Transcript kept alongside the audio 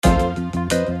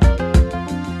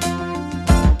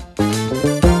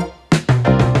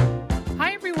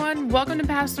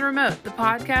Pass the Remote, the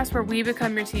podcast where we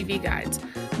become your TV guides.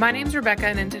 My name's Rebecca,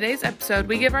 and in today's episode,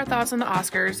 we give our thoughts on the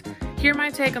Oscars, hear my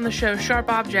take on the show Sharp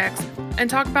Objects, and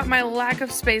talk about my lack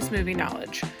of space movie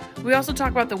knowledge. We also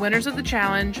talk about the winners of the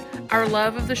challenge, our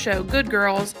love of the show Good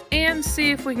Girls, and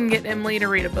see if we can get Emily to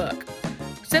read a book.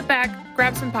 Sit back,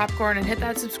 grab some popcorn, and hit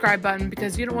that subscribe button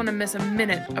because you don't want to miss a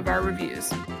minute of our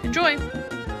reviews. Enjoy!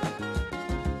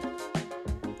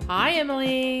 Hi,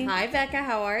 Emily. Hi, Becca.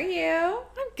 How are you?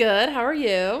 I'm good. How are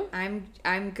you?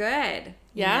 I'm good.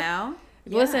 Yeah?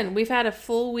 You know? Listen, we've had a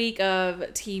full week of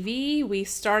TV. We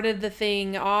started the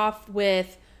thing off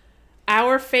with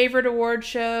our favorite award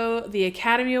show, the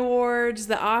Academy Awards,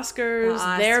 the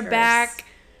Oscars. They're back.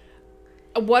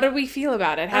 What do we feel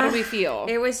about it? How do we feel?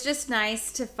 It was just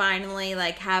nice to finally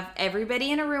have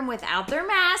everybody in a room without their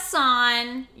masks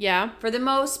on. Yeah. For the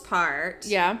most part.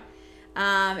 Yeah.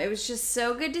 It was just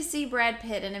so good to see Brad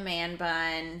Pitt in a man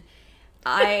bun.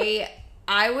 I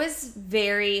was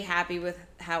very happy with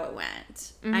how it went.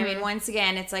 Mm-hmm. I mean, once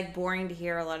again, it's boring to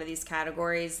hear a lot of these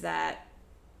categories that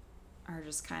are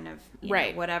just kind of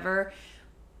right, whatever.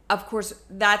 Of course,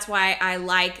 that's why I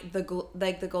like the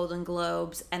Golden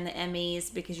Globes and the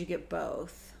Emmys, because you get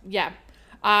both. Yeah,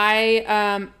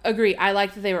 I agree. I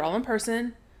like that they were all in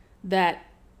person. That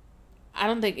I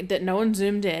don't think that no one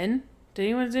zoomed in. Did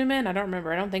anyone zoom in? I don't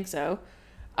remember. I don't think so.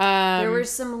 There were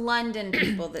some London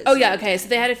people that. Oh yeah, okay. So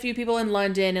they had a few people in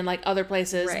London and other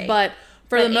places, right. But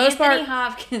the most part, Anthony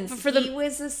Hopkins, he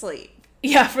was asleep.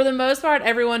 Yeah, for the most part,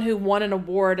 everyone who won an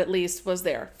award at least was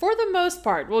there. For the most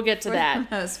part, we'll get to that. For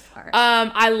the most part,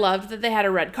 I loved that they had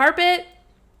a red carpet.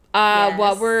 Yes.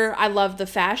 I love the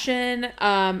fashion.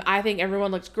 I think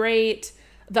everyone looked great.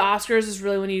 The Oscars is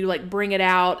really when you bring it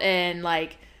out and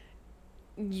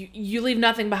you leave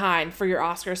nothing behind for your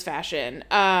Oscars fashion.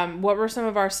 What were some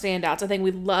of our standouts? I think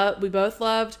we both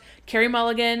loved Carey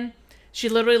Mulligan. She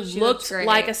literally looked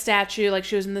like a statue.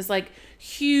 She was in this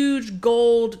huge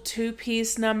gold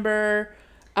 2-piece number.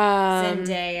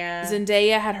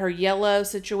 Zendaya had her yellow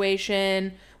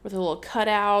situation with a little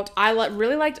cutout. I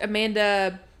really liked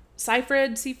Amanda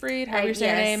Seyfried, however you say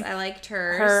her name. Yes, I liked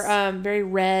hers. Her very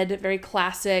red, very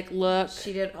classic look.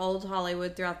 She did old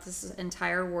Hollywood throughout this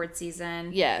entire award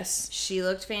season. Yes. She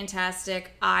looked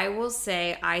fantastic. I will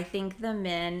say, I think the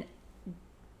men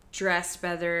dressed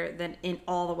better than in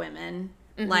all the women.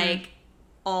 Mm-hmm.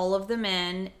 All of the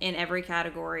men in every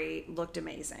category looked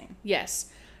amazing.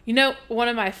 Yes. One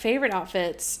of my favorite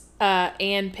outfits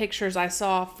and pictures I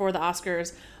saw for the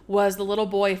Oscars was the little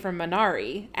boy from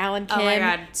Minari, Alan Kim. Oh my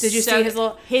God. Did you see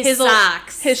his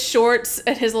socks? His shorts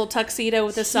and his little tuxedo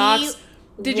with the socks?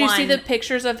 Did you see the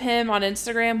pictures of him on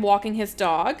Instagram walking his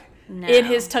dog? No. In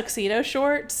his tuxedo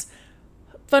shorts?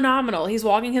 Phenomenal. He's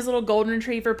walking his little golden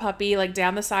retriever puppy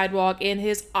down the sidewalk in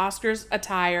his Oscars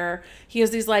attire. He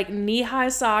has these knee-high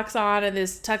socks on and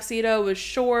this tuxedo with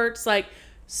shorts.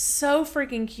 So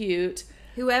freaking cute.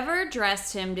 Whoever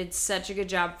dressed him did such a good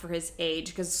job for his age,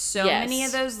 because so many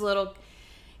of those little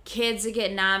kids that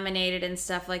get nominated and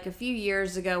stuff, a few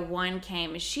years ago, one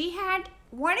came and she had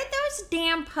one of those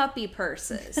damn puppy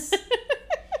purses.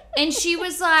 And she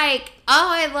was like, "Oh,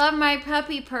 I love my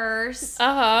puppy purse."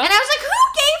 Uh-huh. And I was like, who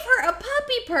gave her a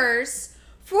puppy purse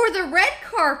for the red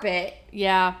carpet?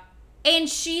 Yeah. And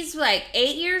she's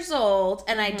 8 years old,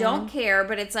 and I don't care,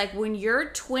 but it's when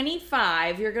you're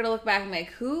 25, you're going to look back and be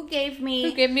who gave me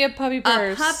a puppy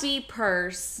purse? A puppy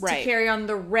purse to carry on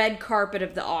the red carpet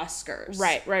of the Oscars.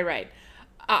 Right.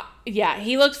 Yeah,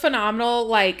 he looked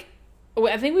phenomenal. I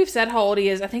think we've said how old he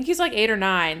is. I think he's 8 or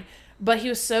 9, but he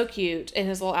was so cute in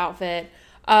his little outfit.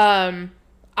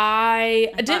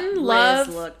 I didn't love.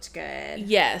 Liz looked good.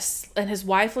 Yes, and his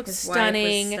wife looked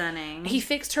stunning. He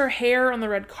fixed her hair on the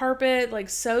red carpet,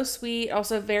 so sweet.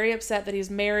 Also, very upset that he's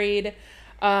married.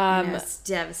 It's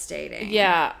devastating.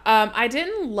 Yeah. I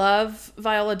didn't love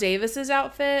Viola Davis's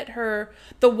outfit.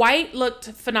 The white looked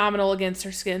phenomenal against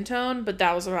her skin tone, but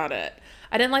that was about it.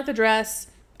 I didn't like the dress.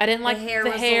 I didn't like the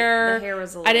hair. The hair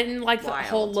was a little I didn't like wild. The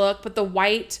whole look, but the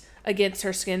white against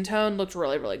her skin tone looked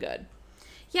really, really good.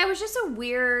 Yeah, it was just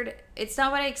it's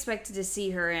not what I expected to see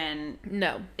her in.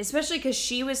 No. Especially because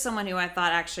she was someone who I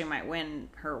thought actually might win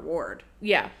her award.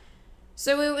 Yeah.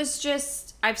 So it was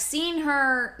just, I've seen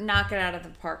her knock it out of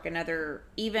the park in other,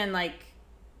 even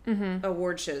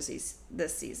award shows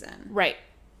this season. Right.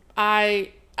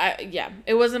 Yeah,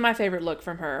 it wasn't my favorite look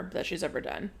from her that she's ever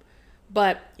done.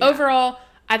 But overall,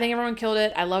 I think everyone killed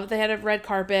it. I love that they had a red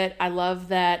carpet. I love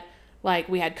that,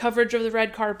 we had coverage of the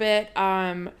red carpet.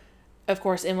 Of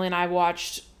course, Emily and I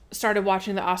started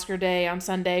watching the Oscar day on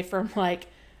Sunday from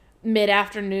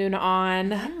mid-afternoon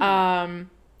on.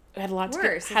 had a lot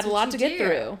to get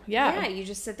through. Yeah. Yeah, you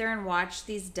just sit there and watch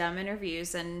these dumb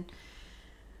interviews and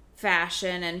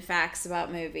fashion and facts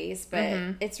about movies,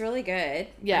 but it's really good.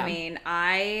 Yeah. I mean,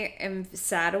 I am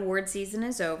sad award season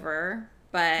is over,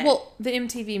 but... Well, the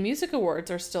MTV Music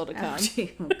Awards are still to come.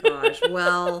 Oh, gosh.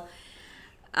 Well,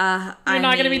 You're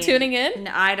not going to be tuning in?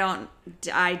 I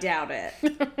doubt it.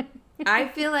 I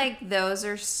feel like those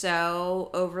are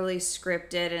so overly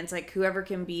scripted, and it's like whoever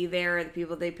can be there are the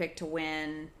people they pick to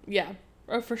win. Yeah.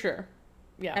 Oh, for sure.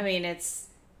 Yeah. I mean, it's,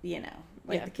 the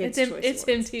Kids' Choice It's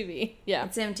Awards. MTV. Yeah.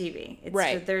 It's MTV.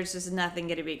 Right. There's just nothing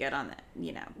going to be good on that,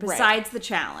 besides the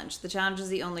challenge. The challenge is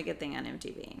the only good thing on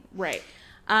MTV. Right.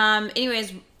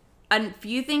 Anyways, a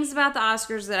few things about the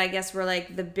Oscars that I guess were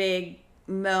like the big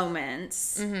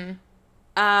moments.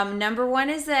 Number one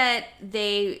is that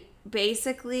they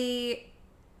basically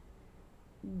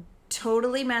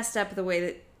totally messed up the way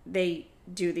that they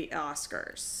do the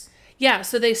Oscars. Yeah,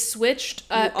 so they switched.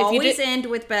 Always end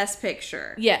with Best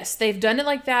Picture. Yes, they've done it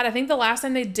like that. I think the last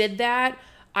time they did that,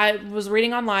 I was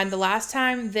reading online, the last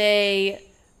time they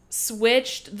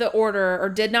switched the order or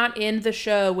did not end the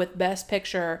show with Best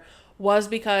Picture was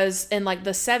because in like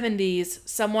the 70s,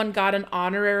 someone got an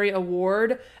honorary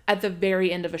award at the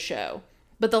very end of a show.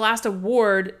 But the last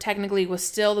award technically was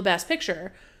still the Best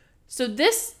Picture. So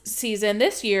this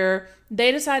year,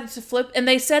 they decided to flip, and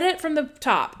they said it from the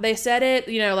top. They said it,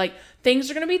 like,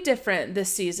 things are going to be different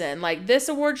this season. Like, this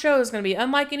award show is going to be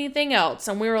unlike anything else.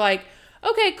 And we were like,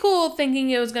 okay, cool,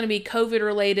 thinking it was going to be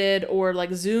COVID-related or,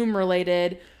 like,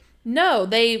 Zoom-related. No,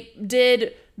 they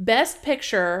did Best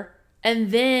Picture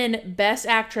and then Best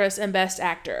Actress and Best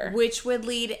Actor. Which would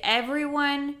lead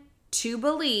everyone to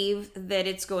believe that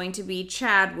it's going to be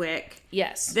Chadwick.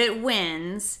 Yes. That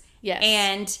wins. Yes.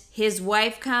 And his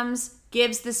wife comes,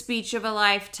 gives the speech of a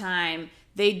lifetime.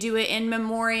 They do it in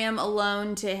memoriam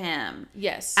alone to him.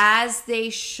 Yes. As they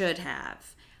should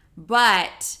have.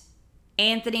 But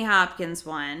Anthony Hopkins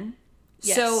won.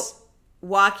 Yes. So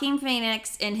Joaquin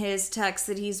Phoenix in his tux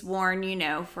that he's worn,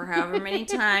 for however many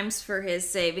times for his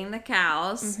Saving the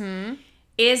Cows,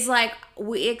 is like,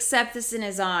 we accept this in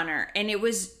his honor. And it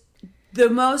was the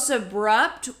most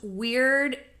abrupt,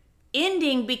 weird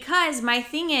ending because my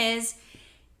thing is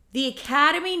the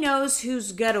Academy knows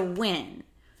who's gonna win.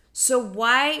 So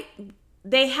why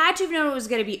they had to have known it was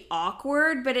gonna be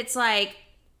awkward, but it's like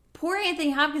poor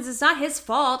Anthony Hopkins, it's not his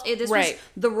fault. This was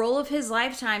the role of his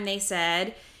lifetime, they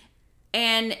said.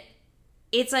 And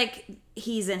it's like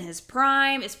he's in his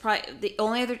prime. It's probably the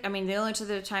only other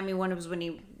time he won was when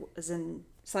he was in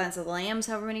Silence of the Lambs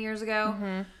however many years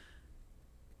ago.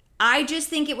 I just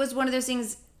think it was one of those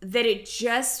things that it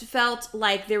just felt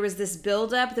like there was this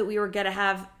buildup that we were going to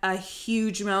have a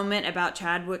huge moment about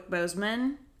Chadwick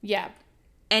Boseman. Yeah.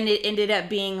 And it ended up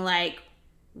being like,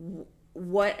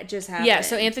 what just happened? Yeah,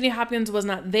 so Anthony Hopkins was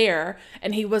not there,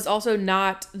 and he was also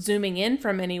not zooming in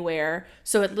from anywhere.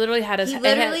 So it literally had He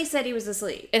literally said he was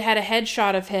asleep. It had a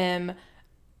headshot of him,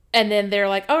 and then they're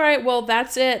like, all right, well,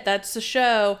 that's it. That's the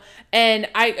show. And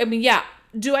I mean, yeah.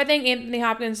 Do I think Anthony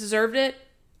Hopkins deserved it?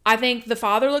 I think the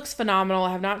father looks phenomenal.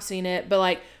 I have not seen it, but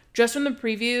like just from the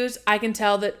previews, I can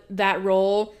tell that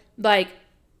role like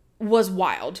was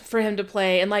wild for him to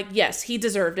play. And like, yes, he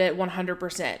deserved it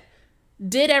 100%.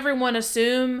 Did everyone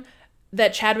assume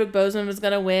that Chadwick Boseman was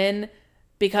going to win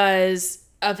because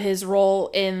of his role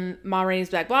in Ma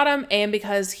Rainey's Black Bottom and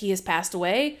because he has passed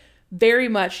away? Very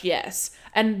much, yes.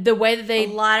 And the way that a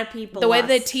lot of people, way that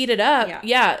they teed it up,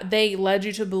 they led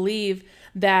you to believe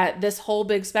that this whole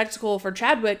big spectacle for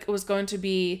Chadwick was going to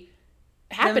be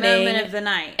happening. The moment of the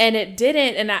night. And it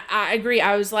didn't. And I agree.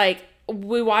 I was like,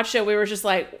 we watched it. We were just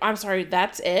like, I'm sorry,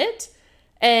 that's it?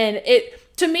 And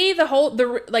it, to me,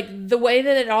 the way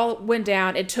that it all went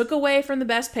down, it took away from the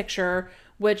Best Picture,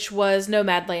 which was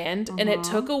Nomadland. And it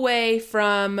took away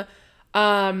from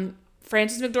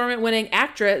Frances McDormand winning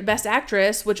Best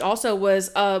Actress, which also was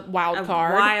a wild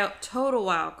card. Total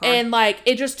wild card. And like,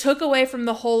 it just took away from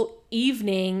the whole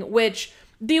evening, which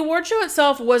the award show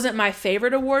itself wasn't my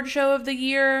favorite award show of the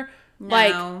year,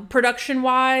 like production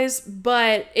wise,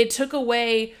 but it took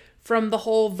away from the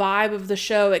whole vibe of the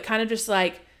show. It kind of just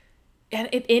like, and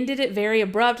it ended it very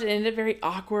abrupt. It ended very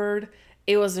awkward.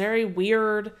 It was very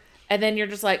weird. And then you're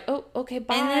just like, oh, okay,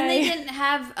 bye. And then they didn't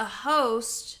have a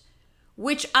host,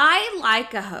 which I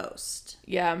like a host.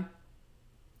 Yeah.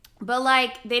 But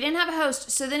like, they didn't have a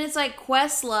host. So then it's like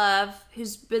Questlove,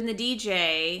 who's been the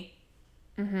DJ.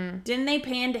 Didn't they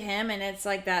pan to him? And it's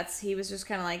like, he was just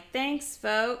kind of like, thanks,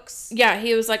 folks. Yeah,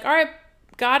 he was like, all right,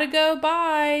 gotta go,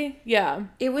 bye. Yeah.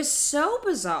 It was so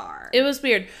bizarre. It was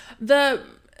weird. The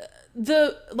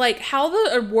like, how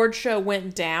the award show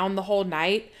went down the whole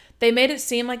night, they made it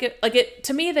seem like it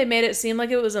to me, they made it seem like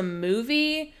it was a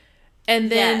movie,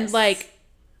 and then like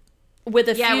with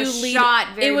a few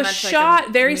it was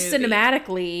shot very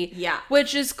cinematically,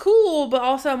 which is cool, but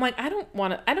also I'm like, I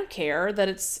don't care that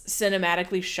it's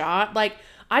cinematically shot. Like,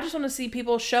 I just want to see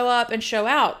people show up and show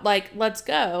out. Like, let's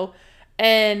go.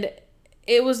 And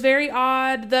it was very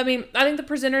odd. I mean, I think the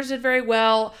presenters did very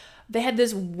well. They had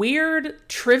this weird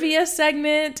trivia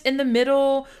segment in the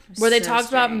middle where they talked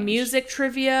about music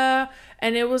trivia,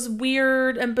 and it was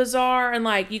weird and bizarre, and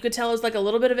like you could tell it was like a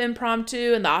little bit of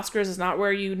impromptu, and the Oscars is not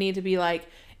where you need to be like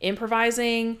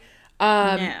improvising.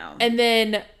 No. And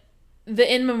then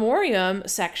the in memoriam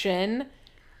section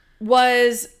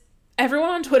was, everyone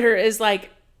on Twitter is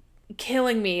like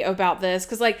killing me about this,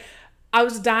 because like I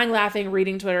was dying laughing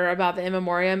reading Twitter about the in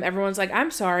memoriam. Everyone's like,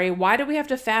 I'm sorry, why do we have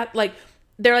to like,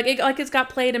 they're like it's got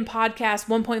played in podcast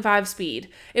 1.5 speed.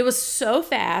 It was so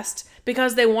fast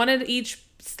because they wanted each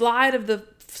slide of the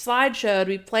slideshow to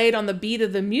be played on the beat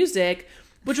of the music,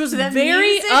 which was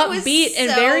very upbeat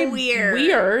and very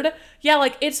weird. Yeah,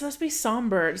 like it's supposed to be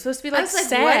somber. It's supposed to be like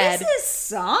sad. What is this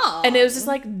song? And it was just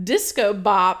like disco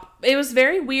bop. It was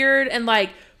very weird, and like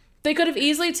they could have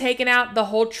easily taken out the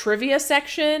whole trivia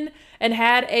section and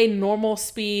had a normal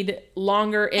speed,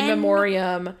 longer in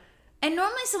memoriam. And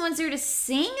normally someone's there to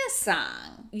sing a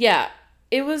song. Yeah,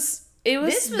 it was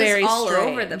this very was all strange.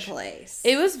 over the place.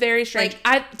 It was very strange.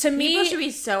 Like, me, people should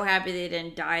be so happy they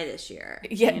didn't die this year.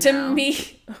 Yeah,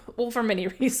 me, well, for many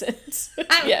reasons.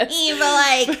 I mean,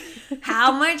 but like,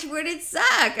 how much would it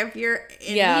suck if you're,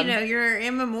 you're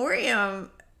in memoriam?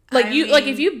 Like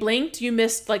if you blinked, you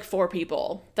missed like 4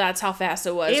 people. That's how fast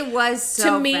it was. It was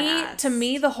so fast. To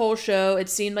me, the whole show, it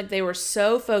seemed like they were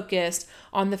so focused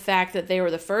on the fact that they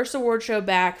were the first award show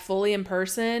back fully in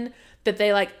person that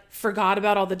they like forgot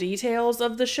about all the details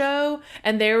of the show,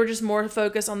 and they were just more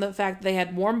focused on the fact that they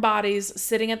had warm bodies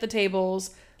sitting at the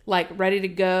tables, like ready to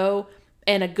go,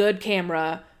 and a good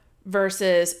camera,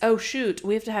 versus, oh shoot,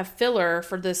 we have to have filler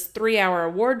for this 3-hour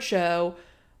award show.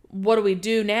 What do we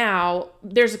do now?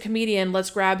 There's a comedian, let's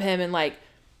grab him and like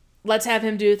let's have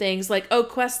him do things like, oh,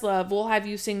 Questlove, we'll have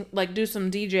you sing, like do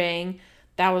some DJing.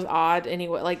 That was odd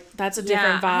anyway. Like, that's a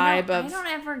different vibe. I don't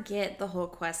ever get the whole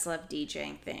Questlove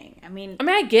DJing thing. I mean,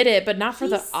 I get it, but not for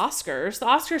the Oscars. The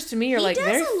Oscars to me are like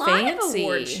very fancy. He does a lot of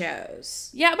award shows.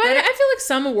 Yeah, but I feel like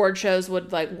some award shows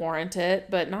would like warrant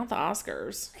it, but not the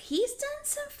Oscars. He's done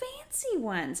some fancy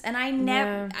ones, and I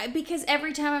never because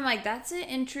every time I'm like, that's an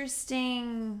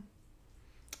interesting,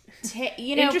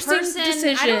 interesting person.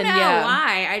 Decision. I don't know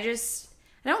why.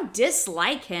 I don't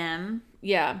dislike him.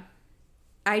 Yeah.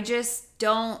 I just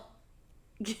don't.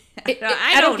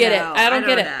 I don't get it. I don't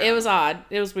get it. It was odd.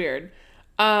 It was weird.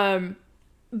 But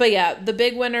yeah, the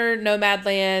big winner,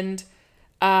 Nomadland.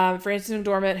 Frances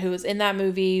McDormand, who was in that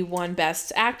movie, won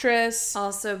Best Actress.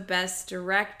 Also Best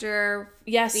Director.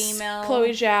 Yes, female.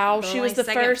 Chloe Zhao. She was the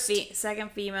second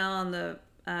female in the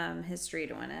history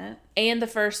to win it, and the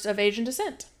first of Asian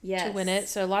descent to win it.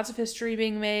 So lots of history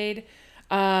being made.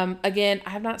 Again,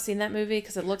 I have not seen that movie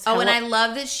because it looks. And I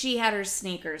love that she had her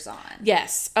sneakers on.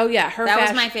 Yes. Oh yeah, that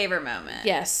was my favorite moment.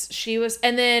 Yes, she was.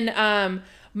 And then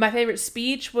my favorite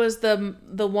speech was the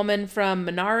woman from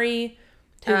Minari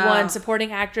who won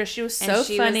supporting actress. She was so funny.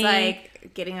 She was like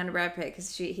getting on to Brad Pitt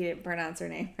because he didn't pronounce her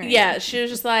name right. Yeah, she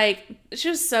was just like, she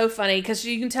was so funny because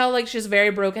you can tell like she's very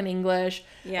broken English.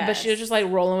 Yeah, but she was just like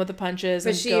rolling with the punches.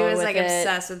 But she was like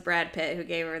obsessed with Brad Pitt, who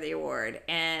gave her the award,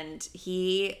 and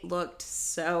he looked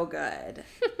so good.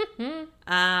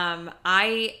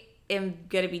 I am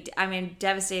gonna be.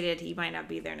 Devastated. He might not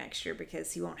be there next year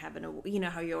because he won't have an award. You know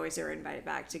how you always are invited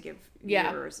back to give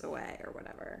viewers away or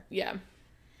whatever. Yeah.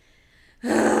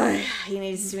 He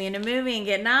needs to be in a movie and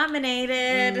get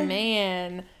nominated.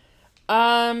 Man.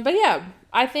 But yeah,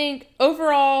 I think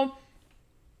overall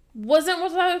wasn't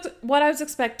what I was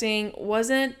expecting.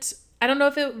 I don't know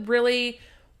if it really,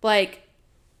 like,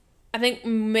 I think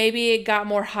maybe it got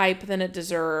more hype than it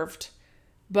deserved.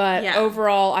 But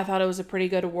overall, I thought it was a pretty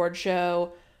good award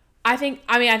show. I think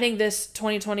this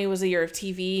 2020 was a year of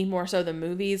TV more so than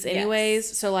movies anyways.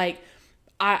 Yes. So, like,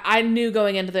 I knew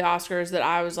going into the Oscars that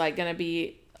I was, like, going to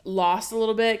be lost a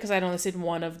little bit because I'd only seen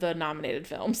one of the nominated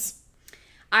films.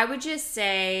 I would just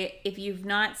say, if you've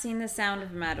not seen The Sound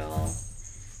of Metal,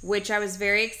 which I was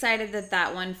very excited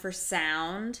that one for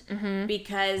sound,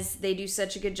 because they do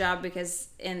such a good job, because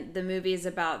the movie is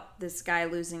about this guy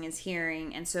losing his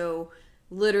hearing, and so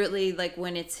literally, like,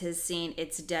 when it's his scene,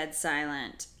 it's dead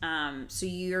silent. So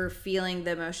you're feeling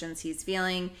the emotions he's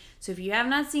feeling. So if you have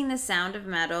not seen The Sound of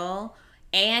Metal,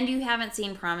 and you haven't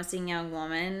seen Promising Young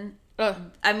Woman,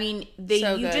 I mean,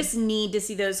 you just need to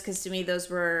see those, because to me those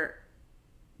were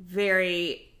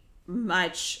very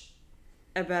much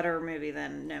a better movie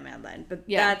than Nomadland. But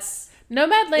that's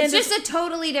Nomadland. It's just a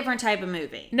totally different type of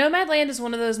movie. Nomadland is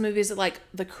one of those movies that like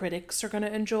the critics are going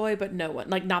to enjoy, but no one,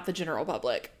 like not the general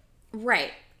public.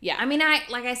 Right. Yeah. I mean,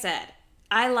 like I said,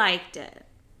 I liked it.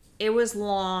 It was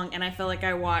long, and I felt like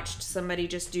I watched somebody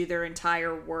just do their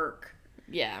entire work.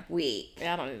 Yeah. Week.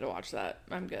 Yeah, I don't need to watch that.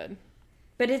 I'm good.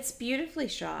 But it's beautifully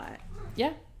shot.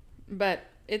 Yeah. But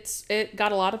it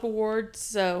got a lot of awards,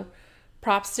 so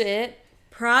props to it.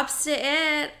 Props to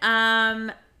it.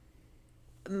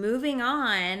 Moving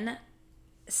on,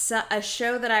 a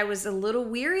show that I was a little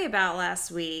weary about last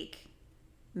week,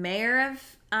 Mayor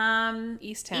of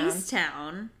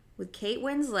Easttown with Kate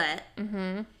Winslet.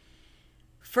 Mm-hmm.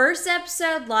 First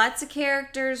episode, lots of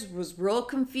characters, was real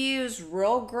confused,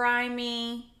 real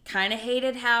grimy. Kind of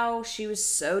hated how she was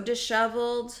so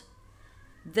disheveled.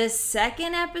 The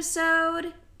second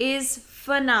episode is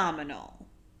phenomenal.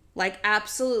 Like,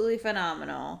 absolutely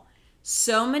phenomenal.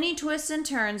 So many twists and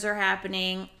turns are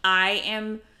happening.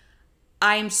 I'm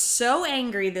so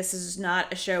angry this is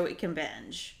not a show we can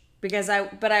binge.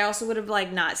 But I also would have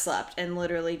like not slept and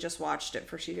literally just watched it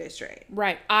for 2 days straight.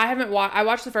 Right. I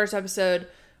watched the first episode,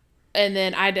 and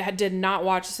then I did not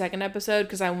watch the second episode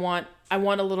because I want a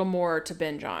little more to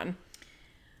binge on.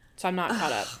 So I'm not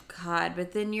caught up. God,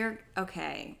 but then you're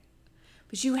okay.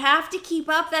 But you have to keep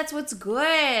up. That's what's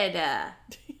good.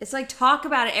 It's like talk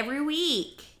about it every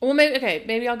week. Well,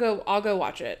 maybe I'll go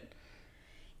watch it.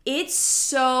 It's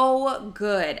so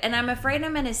good. And I'm afraid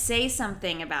I'm going to say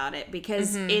something about it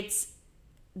because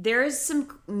there's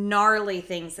some gnarly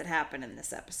things that happen in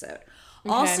this episode.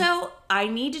 Okay. Also, I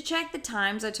need to check the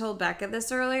times. I told Becca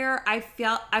this earlier. I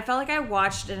felt like I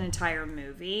watched an entire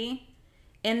movie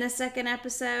in the second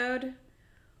episode,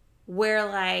 where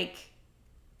like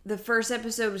the first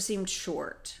episode seemed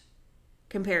short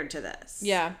compared to this.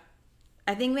 Yeah.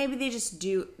 I think maybe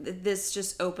this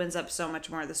just opens up so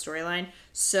much more of the storyline.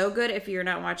 So good. If you're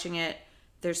not watching it,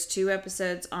 there's 2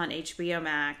 episodes on HBO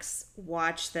Max.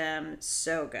 Watch them.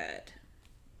 So good.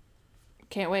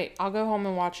 Can't wait. I'll go home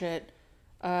and watch it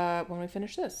when we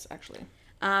finish this, actually.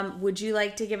 Would you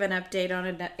like to give an update on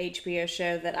an HBO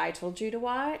show that I told you to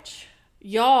watch?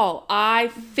 Y'all, I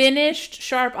finished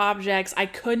Sharp Objects. I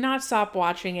could not stop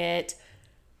watching it.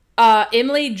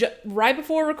 Emily, right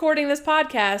before recording this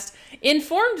podcast,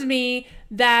 informed me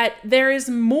that there is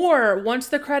more. Once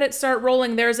the credits start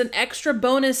rolling, there's an extra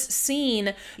bonus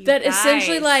scene that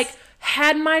essentially like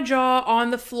had my jaw on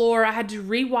the floor. I had to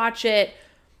rewatch it.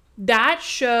 That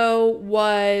show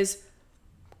was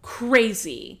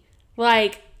crazy.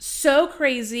 Like, so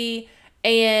crazy.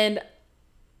 And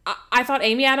I thought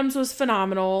Amy Adams was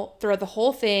phenomenal throughout the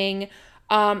whole thing.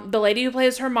 The lady who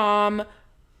plays her mom,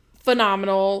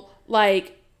 phenomenal.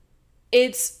 Like,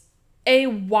 it's I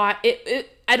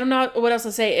don't know what else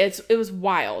to say. It was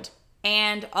wild.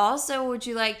 And also, would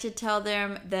you like to tell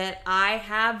them that I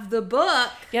have the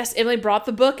book? Yes, Emily brought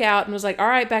the book out and was like, all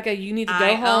right, Becca, you need to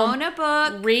go home. I own a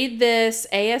book. Read this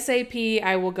ASAP.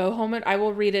 I will go home and I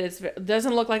will read it. It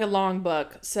doesn't look like a long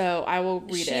book, so I will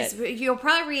read it. You'll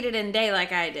probably read it in a day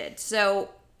like I did. So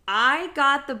I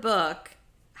got the book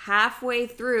halfway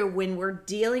through when we're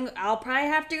dealing. I'll probably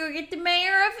have to go get the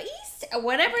Mayor of East,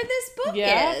 whatever this book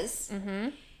is. Mm-hmm.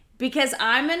 Because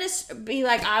I'm going to be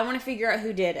like, I want to figure out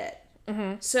who did it.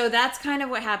 Mm-hmm. So that's kind of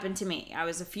what happened to me. I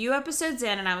was a few episodes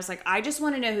in and I was like, I just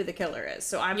want to know who the killer is.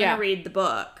 So I'm going to read the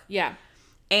book. Yeah.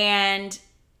 And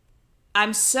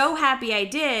I'm so happy I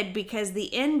did, because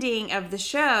the ending of the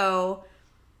show,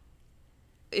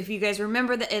 if you guys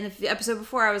remember in the episode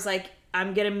before, I was like,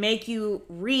 I'm going to make you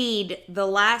read the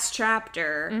last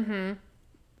chapter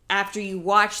after you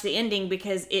watch the ending,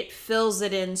 because it fills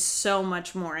it in so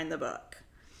much more in the book.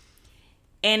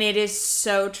 And it is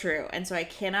so true. And so I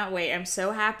cannot wait. I'm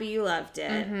so happy you loved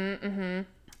it.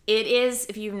 It is,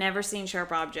 if you've never seen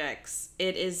Sharp Objects,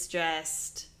 it is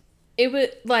just... It was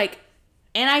like...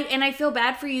 And I feel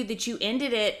bad for you that you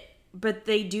ended it, but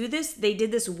they did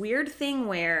this weird thing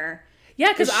where...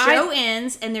 Yeah, because the show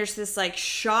ends and there's this like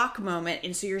shock moment.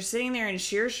 And so you're sitting there in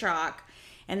sheer shock.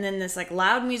 And then this like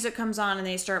loud music comes on and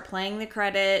they start playing the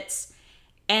credits.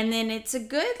 And then it's a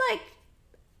good like...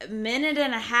 minute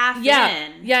and a half in.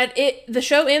 Yeah, the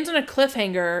show ends on a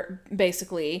cliffhanger,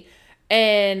 basically.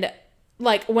 And,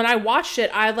 like, when I watched it,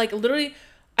 I, like, literally,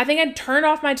 I think I turned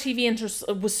off my TV and just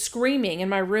was screaming in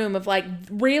my room of, like,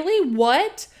 really?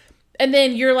 What? And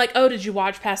then you're like, oh, did you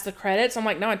watch past the credits? I'm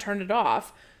like, no, I turned it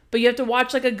off. But you have to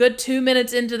watch, like, a good 2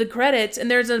 minutes into the credits,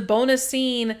 and there's a bonus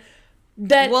scene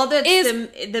that's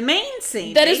the main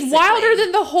scene. That basically is wilder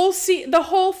than the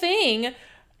whole thing.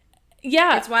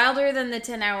 Yeah. It's wilder than the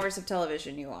 10 hours of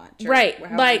television you watch. Right.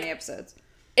 How many episodes?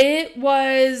 It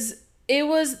was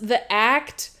the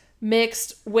act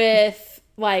mixed with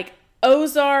like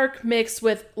Ozark mixed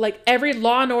with like every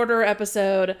Law and Order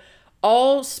episode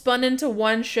all spun into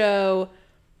one show.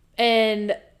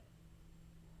 And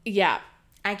yeah.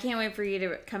 I can't wait for you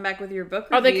to come back with your book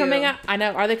review. Are they coming out? I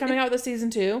know. Are they coming out with a season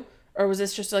 2? Or was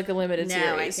this just like a limited series?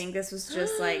 No, I think this was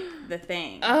just like the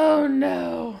thing. Oh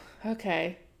no.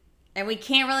 Okay. And we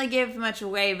can't really give much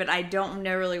away, but I don't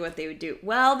know really what they would do.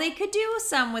 Well, they could do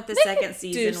some with the second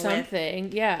season. Do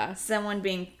something, yeah. Someone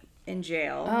being in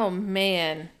jail. Oh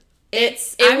man. I'm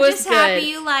was just good. Happy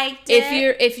you liked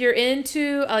it. If you're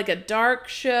into like a dark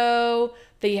show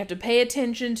that you have to pay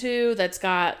attention to, that's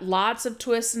got lots of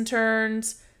twists and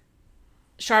turns,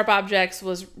 Sharp Objects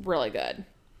was really good.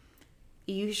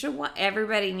 You should.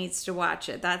 Everybody needs to watch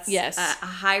it. That's a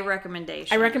high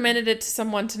recommendation. I recommended it to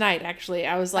someone tonight. Actually,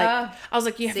 I was like,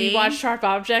 have you watched Sharp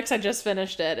Objects? I just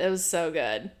finished it. It was so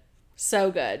good,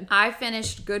 so good. I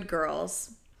finished Good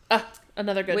Girls.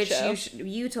 Another good show. Which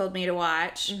you told me to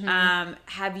watch. Mm-hmm.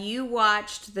 Have you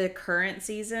watched the current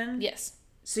season? Yes.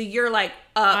 So you're like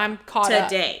I'm caught to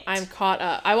date. I'm caught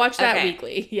up. I watch that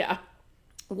weekly. Yeah.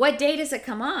 What day does it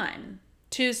come on?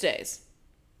 Tuesdays.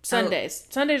 Sundays.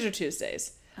 Sundays or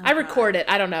Tuesdays. I record it.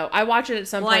 I don't know. I watch it at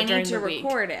some point during the week. I need to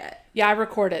record it. Yeah, I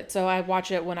record it. So I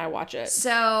watch it when I watch it.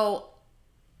 So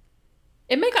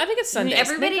I think it's Sundays.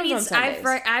 Everybody needs.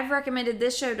 I've recommended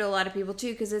this show to a lot of people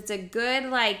too because it's a good,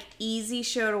 like, easy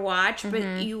show to watch. But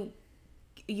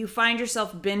you find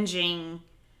yourself binging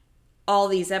all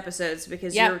these episodes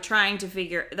because you're trying to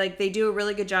figure. Like, they do a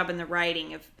really good job in the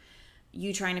writing of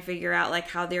you trying to figure out like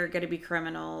how they're going to be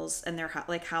criminals and they're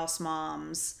like house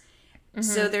moms. Mm-hmm.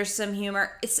 So there's some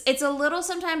humor. It's a little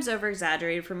sometimes over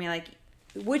exaggerated for me. Like,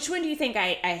 which one do you think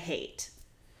I hate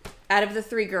out of the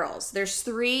 3 girls? There's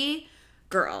 3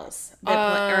 girls that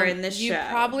are in this show. You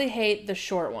probably hate the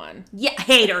short one. Yeah,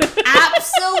 hate her.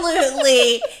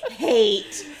 Absolutely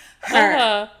hate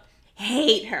her.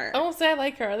 Hate her. I won't say I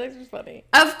like her. I think she's funny.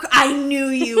 I knew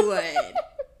you would.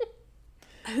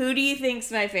 Who do you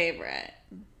think's my favorite?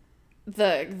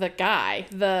 The guy,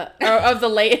 of the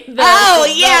late. The drug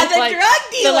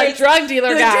dealer. The drug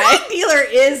dealer guy. The drug dealer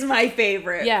is my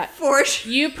favorite. Yeah, for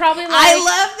sure. You probably. I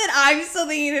love that I'm still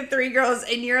thinking of 3 girls,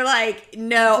 and you're like,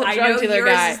 no, I know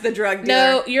yours is the drug dealer.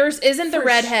 No, yours isn't the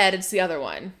redhead. It's the other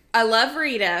one. I love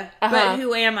Rita, but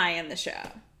who am I in the show?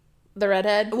 The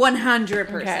redhead?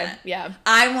 100%. Okay, yeah.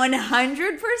 I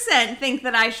 100% think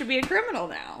that I should be a criminal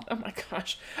now. Oh my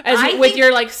gosh. With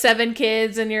your like 7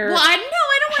 kids and your I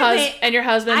don't want to and your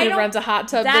husband who runs a hot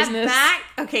tub business.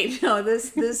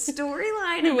 This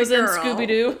storyline who was in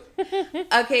Scooby-Doo.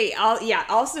 Okay,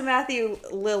 also Matthew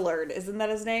Lillard, isn't that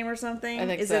his name or something? I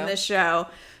think is in this show.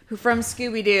 From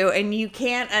Scooby-Doo, and you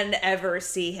can't ever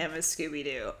see him as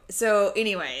Scooby-Doo. So,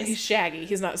 anyways. He's Shaggy.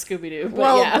 He's not Scooby-Doo.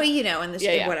 But you know, in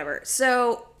the whatever.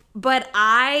 So, but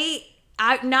I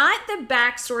not the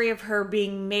backstory of her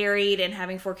being married and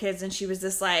having 4 kids, and she was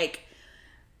this, like,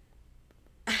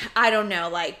 I don't know,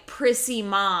 like, prissy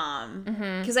mom.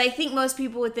 Because I think most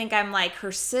people would think I'm like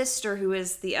her sister, who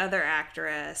is the other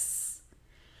actress.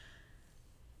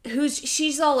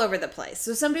 She's all over the place.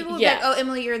 So some people would be like, oh,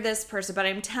 Emily, you're this person. But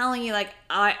I'm telling you, like,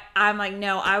 I'm like,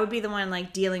 no, I would be the one,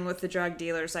 like, dealing with the drug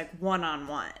dealers, like,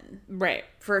 one-on-one. Right.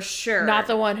 For sure. Not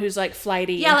the one who's, like,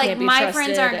 flighty. Yeah, like, my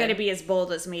friends aren't going to be as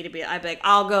bold as me to be. I'd be like,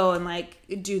 I'll go and, like,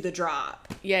 do the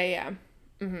drop. Yeah.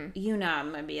 Mm-hmm. You know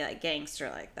I'm going to be, like, gangster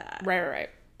like that. Right.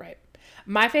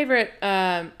 My favorite,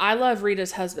 I love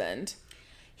Rita's husband.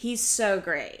 He's so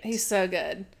great. He's so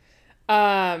good.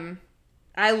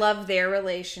 I love their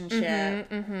relationship.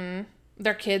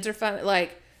 Their kids are fun.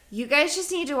 Like, you guys just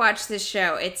need to watch this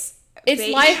show. It's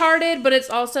lighthearted, but it's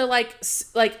also like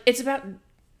it's about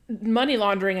money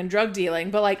laundering and drug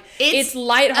dealing. But like, it's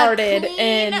lighthearted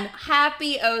and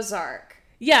happy Ozark.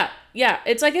 Yeah.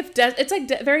 It's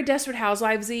like very Desperate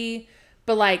Housewives-y,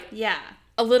 but like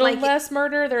a little like less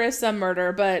murder. There is some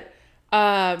murder, but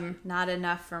not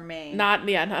enough for me. Not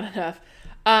enough.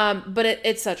 But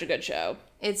it's such a good show.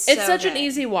 It's such an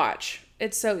easy watch.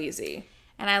 It's so easy.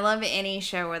 And I love any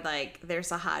show where, like,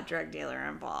 there's a hot drug dealer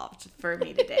involved for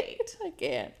me to date. I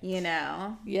can't. You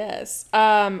know? Yes.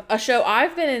 A show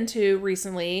I've been into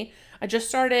recently, I just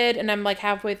started, and I'm, like,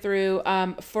 halfway through,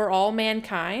 For All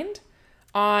Mankind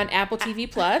on Apple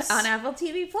TV+. On Apple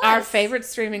TV+. Our favorite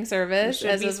streaming service,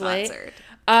 as is late.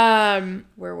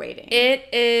 We're waiting.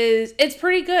 It's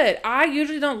pretty good. I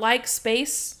usually don't like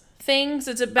space things.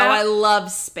 It's about... I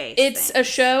love space It's a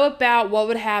show about what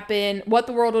would happen, what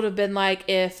the world would have been like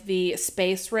if the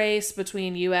space race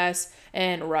between U.S.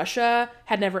 and Russia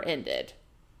had never ended.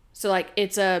 So, like,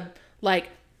 it's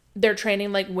they're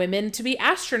training, like, women to be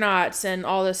astronauts and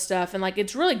all this stuff. And, like,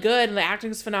 it's really good, and the acting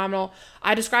is phenomenal.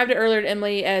 I described it earlier to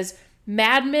Emily as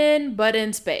Mad Men, but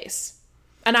in space.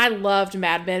 And I loved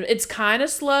Mad Men. It's kind of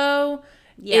slow.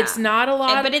 Yeah. It's not a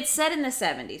lot. But it's set in the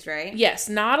 70s, right? Yes.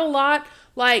 Not a lot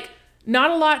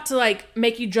to, like,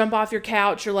 make you jump off your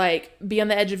couch or, like, be on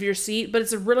the edge of your seat. But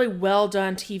it's a really well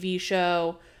done TV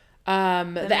show. The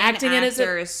acting in it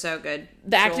is so good.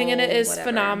 The acting in it is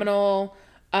phenomenal.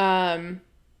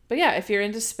 But yeah, if you're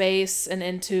into space and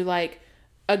into, like,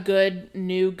 a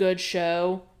good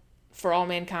show, For All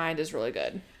Mankind is really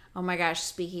good. Oh my gosh,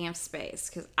 speaking of space,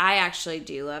 because I actually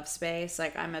do love space.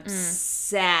 Like, I'm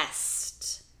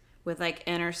obsessed with, like,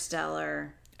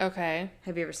 Interstellar. Okay.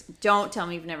 Have you ever... Don't tell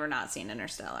me you've never not seen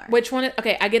Interstellar. Which one?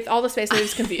 Okay, I get all the space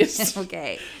movies confused.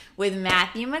 Okay. With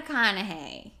Matthew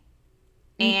McConaughey.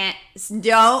 And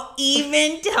don't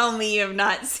even tell me you have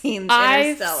not seen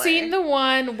Interstellar. I've seen the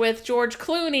one with George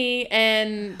Clooney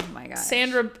and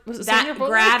Sandra Bullock?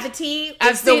 Gravity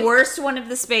was the worst one of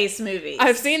the space movies.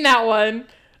 I've seen that one.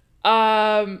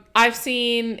 I've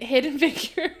seen Hidden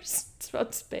Figures. It's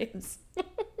about space.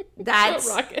 That's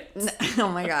about rockets. Oh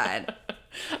my god.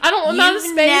 I'm not a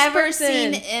space person.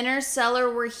 You've never seen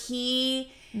Interstellar where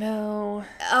he... No.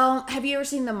 Have you ever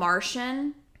seen The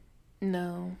Martian?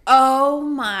 No. Oh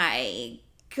my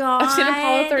god. I've seen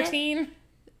Apollo 13.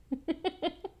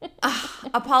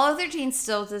 Apollo 13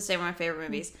 still to this day one of my favorite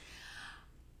movies.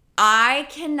 I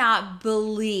cannot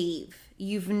believe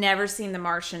you've never seen The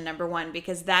Martian, number one,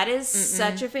 because that is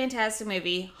such a fantastic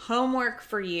movie. Homework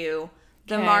for you.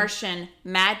 The Martian,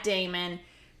 Matt Damon.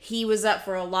 He was up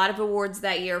for a lot of awards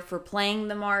that year for playing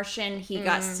The Martian. He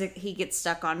gets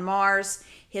stuck on Mars.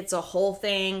 Hits a whole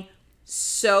thing.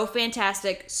 So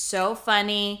fantastic, so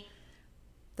funny.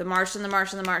 The Martian.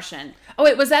 Oh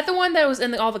wait, was that the one that was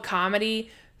in all the comedy?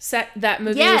 That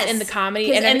movie was in the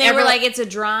comedy, and they were like, it's a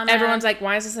drama. Everyone's like,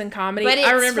 why is this in comedy? But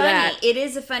I remember funny. that. It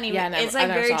is a funny movie. Yeah, it's like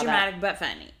very dramatic but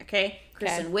funny. Okay,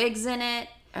 Kristen Wiig's in it.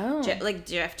 Oh, like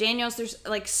Jeff Daniels. There's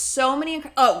like so many.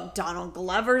 Oh, Donald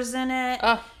Glover's in it.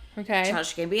 Oh, okay.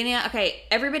 Childish Gambino. Okay,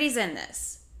 everybody's in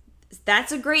this.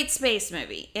 That's a great space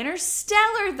movie.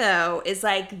 Interstellar, though, is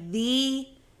like the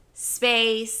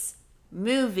space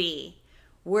movie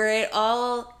where it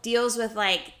all deals with,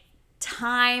 like,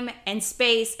 time and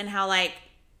space and how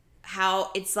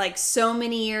it's, like, so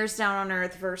many years down on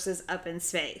Earth versus up in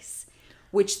space.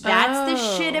 Which that's the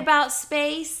shit about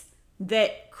space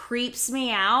that creeps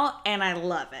me out, and I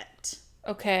love it.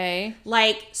 Okay.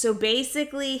 Like, so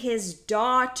basically his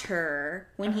daughter,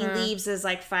 when he leaves, is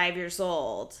like 5 years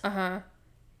old.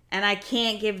 And I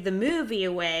can't give the movie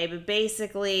away, but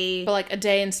basically... But like a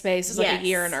day in space is like a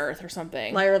year on Earth or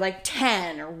something. Or like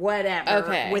 10 or whatever.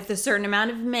 Okay. With a certain amount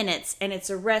of minutes, and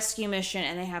it's a rescue mission,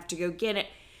 and they have to go get it.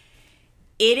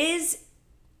 It is...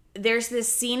 There's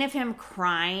this scene of him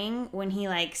crying when he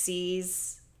like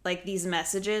sees like these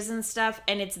messages and stuff,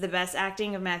 and it's the best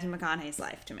acting of Matthew McConaughey's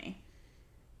life to me.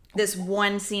 This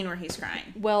one scene where he's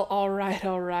crying. Well, all right.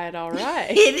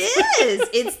 It is.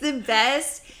 It's the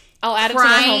best. I'll add it to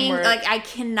my homework. Like, I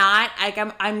cannot. Like,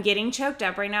 I'm getting choked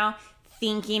up right now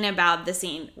thinking about the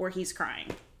scene where he's crying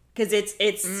because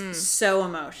it's so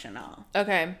emotional.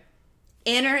 Okay.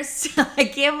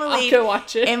 I can't believe. I'll go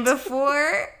watch it. And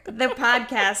before the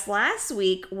podcast last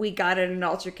week, we got in an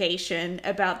altercation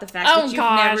about the fact that you've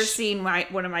never seen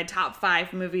one of my top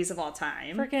 5 movies of all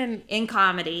time. Freaking in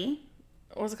comedy.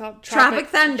 What was it called? Tropic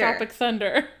Thunder. Tropic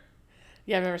Thunder.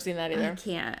 Yeah, I've never seen that either. I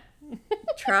can't.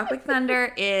 Tropic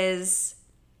Thunder is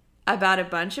about a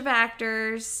bunch of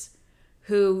actors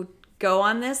who go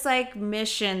on this like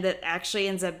mission that actually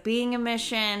ends up being a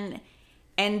mission,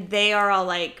 and they are all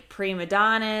like prima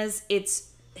donnas.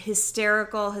 It's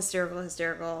hysterical.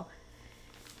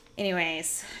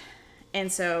 Anyways,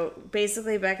 and so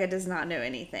basically Becca does not know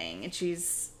anything, and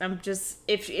if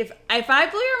I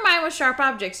blew your mind with sharp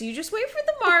objects, you just wait for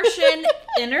The Martian,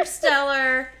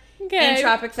 Interstellar, and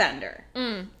Tropic Thunder.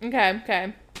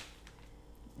 Okay.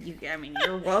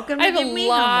 You're welcome to give me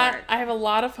homework. I have a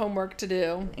lot of homework to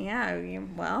do. Yeah,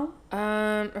 well.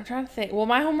 I'm trying to think. Well,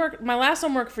 my last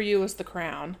homework for you was The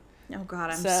Crown. Oh God,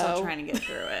 I'm still trying to get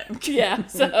through it. Yeah.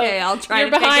 So okay, I'll try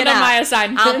to pick it up. You're behind on my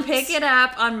assignments. I'll pick it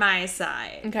up on my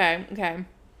side. Okay.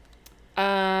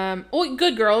 Well,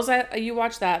 Good Girls. You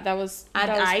watched that. That was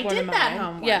I one did of mine. that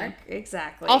homework. Yeah,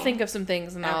 exactly. I'll think of some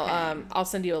things and I'll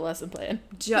send you a lesson plan.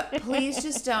 Please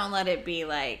just don't let it be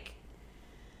like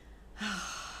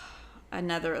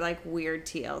another like weird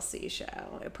TLC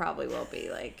show. It probably will be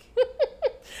like.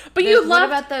 But you loved. What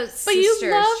about those sisters? But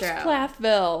you loved show?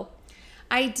 Plathville.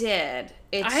 I did.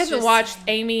 I haven't watched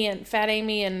Amy and Fat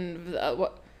Amy and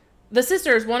the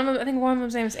sisters. One of them, I think one of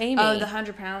them's name is Amy. Oh, the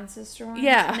 100-pound sister one?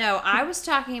 Yeah. No, I was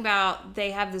talking about,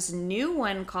 they have this new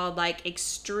one called like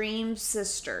Extreme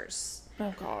Sisters.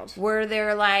 Oh, God. Where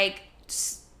they're like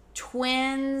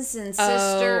twins and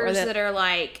sisters that are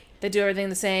like. They do everything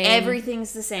the same.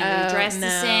 Everything's the same. They dress the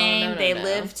same. They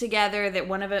live together.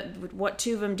 That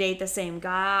two of them date the same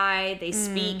guy. They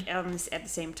speak at the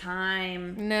same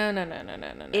time. No.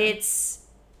 It's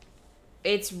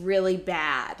really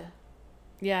bad.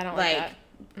 Yeah, I don't like that.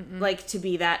 Like to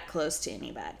be that close to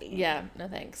anybody. Yeah, no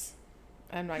thanks.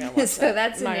 I'm not gonna watch so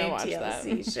that's a new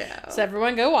TLC show. So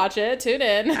everyone go watch it. Tune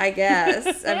in. I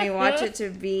guess. I mean, watch it to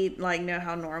be like know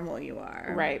how normal you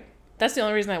are. Right. That's the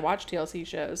only reason I watch TLC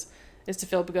shows, is to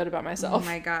feel good about myself. Oh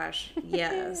my gosh.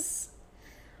 Yes.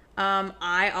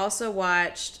 I also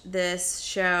watched this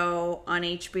show on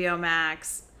HBO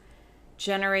Max,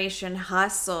 Generation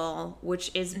Hustle, which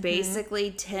is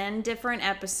basically 10 different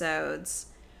episodes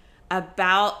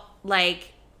about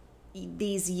like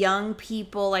these young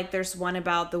people. Like there's one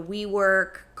about the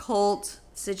WeWork cult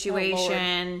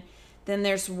situation. Then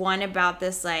there's one about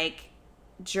this like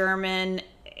German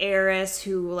heiress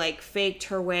who like faked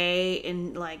her way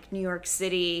in like New York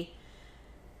City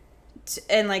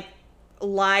and like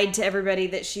lied to everybody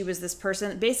that she was this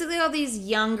person. Basically all these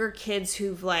younger kids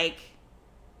who've like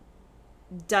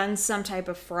done some type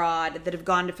of fraud that have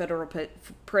gone to federal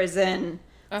prison.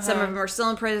 Some of them are still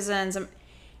in prison.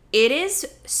 It is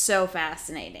so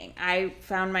fascinating. I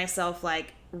found myself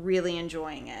like really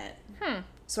enjoying it.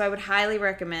 So I would highly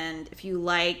recommend, if you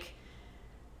like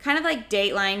kind of like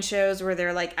Dateline shows where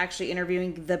they're like actually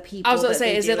interviewing the people. I was going to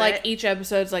say, is it like each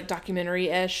episode's like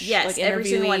documentary-ish? Yes, like every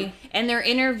single one. And they're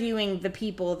interviewing the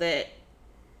people that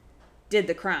did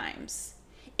the crimes.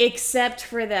 Except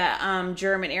for the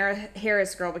German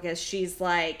Harris girl, because she's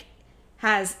like,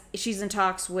 she's in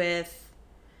talks with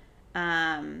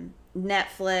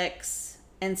Netflix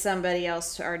and somebody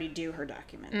else to already do her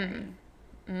documentary.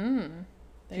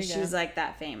 She's like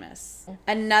that famous.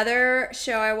 Another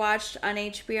show I watched on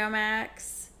HBO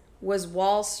Max was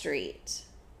Wall Street.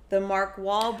 The Mark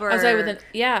Wahlberg. I was like,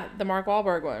 the Mark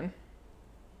Wahlberg one.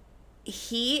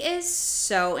 He is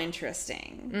so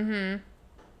interesting.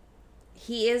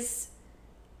 He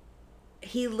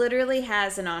literally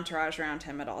has an entourage around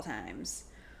him at all times.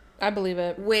 I believe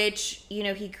it. Which, you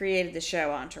know, he created the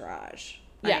show Entourage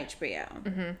on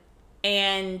HBO.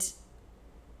 And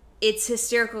it's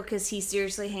hysterical because he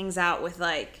seriously hangs out with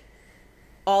like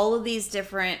all of these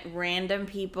different random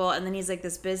people, and then he's like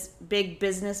this big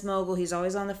business mogul. He's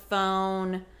always on the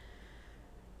phone.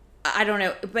 I don't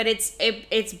know, but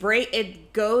it's great.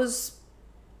 It goes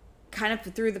kind of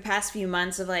through the past few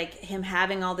months of like him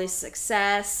having all this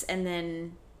success, and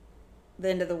then the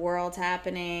end of the world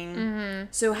happening.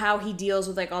 So how he deals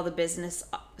with like all the business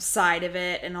side of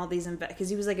it and all these because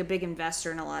he was like a big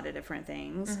investor in a lot of different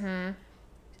things.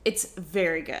 It's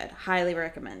very good. Highly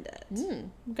recommend it.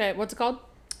 Okay, what's it called?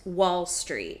 Wall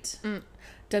Street.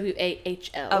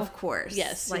 WAHL. Of course.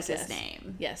 Yes. Like his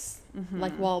name. Yes.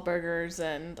 Like Wahlburgers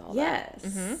and all that.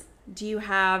 Yes. Do you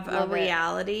have a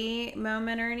reality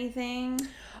moment or anything?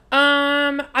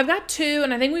 I've got two,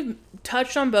 and I think we've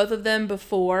touched on both of them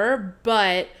before,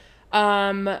 but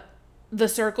The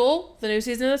Circle, the new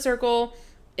season of The Circle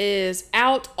is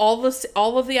out. All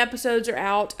of the episodes are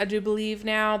out, I do believe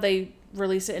now. They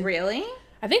release it in... Really?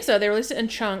 I think so. They released it in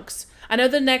chunks. I know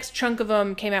the next chunk of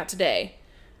them came out today.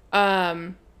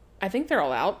 I think they're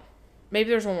all out. Maybe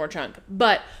there's one more chunk.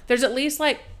 But there's at least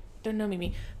like... Don't know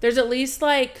me. There's at least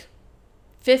like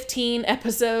 15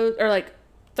 episodes or like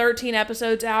 13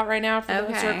 episodes out right now for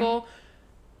The Circle.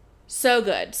 So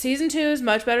good. Season 2 is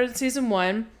much better than season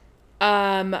 1.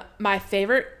 My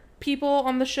favorite people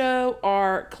on the show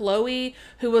are Chloe,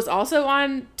 who was also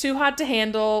on Too Hot to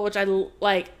Handle, which I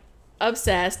like...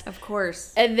 Obsessed. Of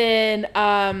course. And then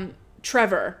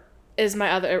Trevor is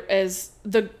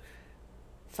the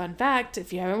fun fact,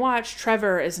 if you haven't watched,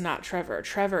 Trevor is not Trevor.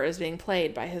 Trevor is being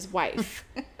played by his wife.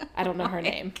 I don't know her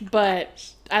name,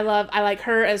 but I like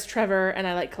her as Trevor, and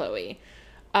I like Chloe.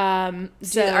 So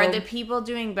are the people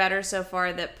doing better so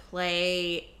far that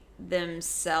play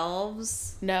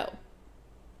themselves? No.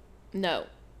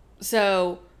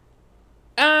 So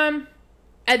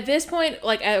at this point,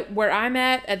 like at where I'm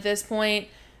at this point,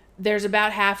 there's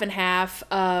about half and half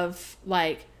of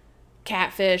like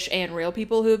catfish and real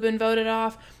people who have been voted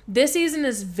off. This season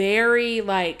is very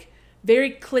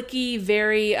clicky,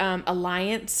 very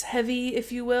alliance heavy,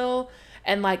 if you will.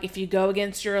 And, like, if you go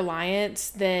against your alliance,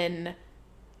 then,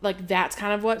 like, that's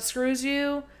kind of what screws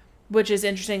you. Which is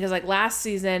interesting because, like, last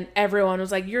season, everyone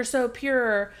was like, you're so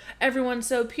pure. Everyone's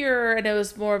so pure. And it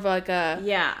was more of like a...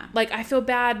 Yeah. Like, I feel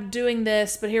bad doing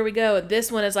this, but here we go.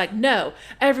 This one is like, no,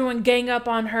 everyone gang up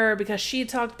on her because she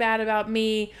talked bad about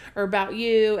me or about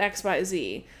you, X, Y,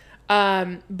 Z.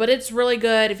 But it's really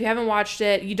good. If you haven't watched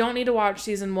it, you don't need to watch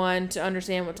season 1 to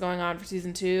understand what's going on for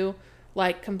season 2.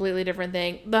 Like, completely different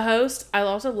thing. The host, I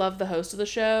also love the host of the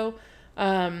show.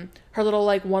 Her little,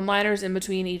 like, one-liners in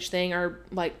between each thing are,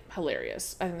 like,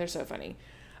 hilarious. I think they're so funny.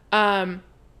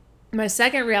 My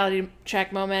second reality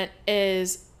check moment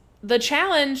is the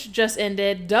challenge just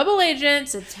ended. Double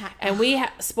Agents. And we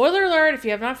have, spoiler alert if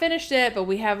you have not finished it, but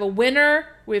we have a winner.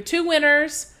 We have 2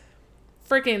 winners.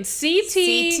 Freaking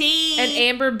CT and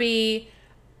Amber B.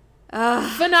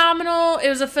 Phenomenal. It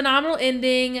was a phenomenal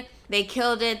ending. They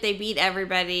killed it. They beat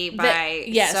everybody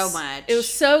by so much. It was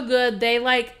so good. They,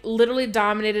 like, literally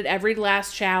dominated every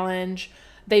last challenge.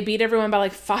 They beat everyone by,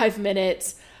 like, 5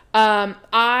 minutes.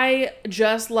 I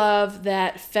just love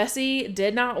that Fessy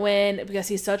did not win because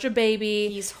he's such a baby.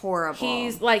 He's horrible.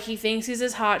 He's, like, he thinks he's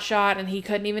his hot shot and he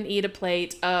couldn't even eat a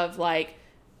plate of, like,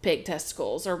 pig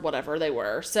testicles or whatever they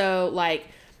were. So, like,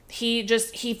 he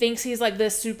thinks he's, like,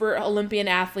 this super Olympian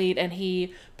athlete and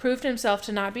he proved himself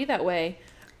to not be that way.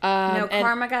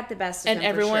 Karma got the best of him. And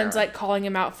everyone's, for sure. like, calling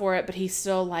him out for it, but he's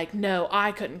still like, no,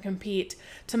 I couldn't compete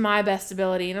to my best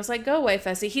ability. And I was like, go away,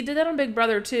 Fessy. He did that on Big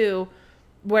Brother, too,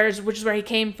 which is where he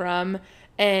came from.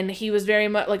 And he was very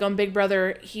much, like, on Big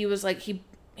Brother, he was, like, he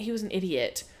was an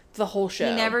idiot the whole show.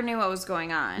 He never knew what was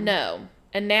going on. No.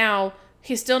 And now,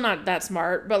 he's still not that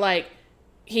smart, but, like,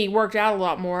 he worked out a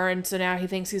lot more, and so now he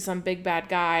thinks he's some big bad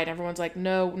guy, and everyone's like,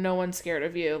 no one's scared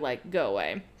of you. Like, go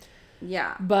away.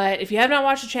 Yeah. But if you have not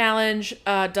watched the challenge,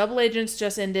 Double Agents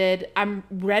just ended. I'm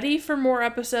ready for more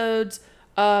episodes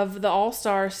of the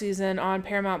All-Star season on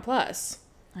Paramount Plus.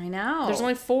 I know. There's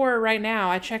only 4 right now.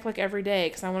 I check, like, every day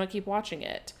because I want to keep watching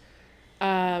it.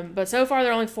 But so far,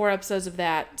 there are only 4 episodes of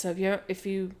that. So if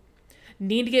you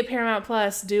need to get Paramount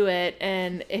Plus, do it.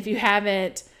 And if you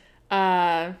haven't,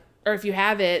 or if you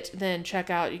have it, then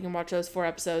check out. You can watch those 4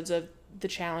 episodes of the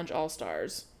Challenge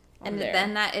All-Stars. And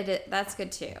then that's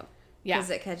good too. Yeah.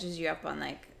 Because it catches you up on,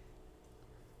 like,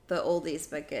 the oldies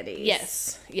but goodies.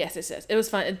 Yes. It was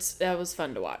fun. It was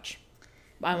fun to watch.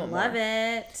 I love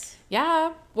it.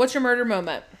 Yeah. What's your murder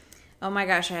moment? Oh my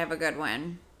gosh, I have a good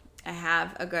one.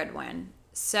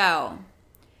 So,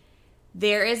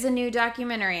 there is a new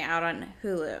documentary out on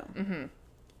Hulu. Mm-hmm.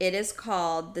 It is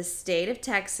called The State of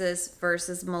Texas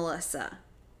versus Melissa.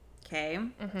 Okay?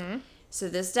 Mm-hmm. So,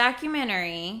 this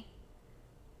documentary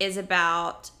is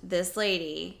about this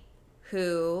lady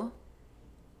who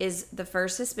is the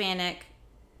first Hispanic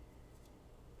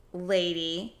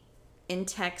lady in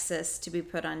Texas to be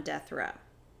put on death row.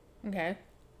 Okay.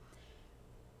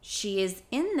 She is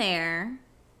in there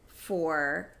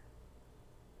for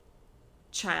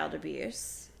child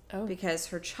abuse because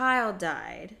her child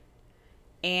died.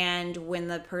 And when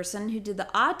the person who did the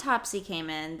autopsy came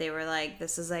in, they were like,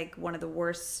 this is, like, one of the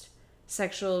worst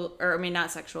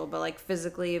not sexual, but, like,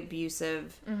 physically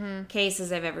abusive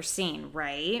cases I've ever seen,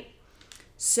 right?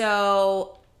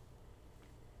 So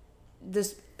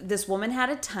this woman had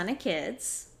a ton of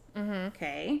kids,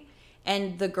 okay?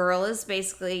 And the girl is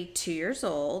basically 2 years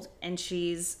old, and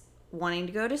she's wanting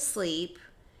to go to sleep,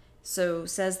 so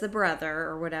says the brother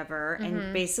or whatever,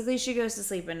 and basically she goes to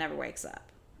sleep and never wakes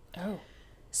up. Oh.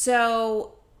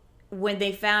 So when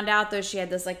they found out, though, she had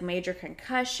this, like, major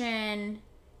concussion.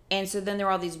 And so then there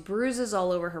were all these bruises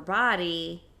all over her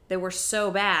body that were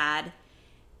so bad.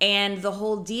 And the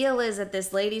whole deal is that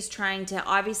this lady's trying to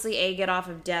obviously get off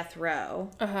of death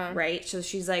row, right? So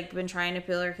she's, like, been trying to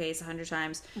appeal her case 100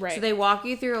 times. Right. So they walk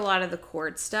you through a lot of the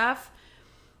court stuff.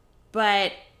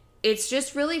 But it's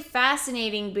just really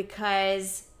fascinating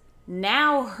because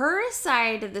now her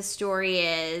side of the story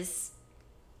is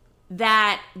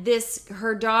that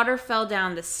her daughter fell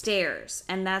down the stairs,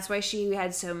 and that's why she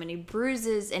had so many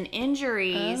bruises and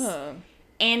injuries.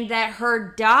 And that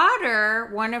her daughter,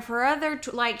 one of her other,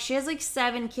 she has, like,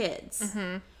 7 kids.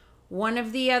 One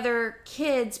of the other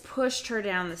kids pushed her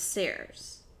down the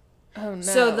stairs. Oh, no.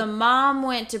 So the mom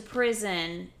went to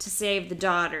prison to save the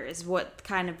daughter is what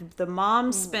kind of the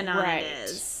mom's spin on it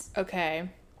is. Okay.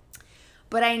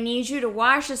 But I need you to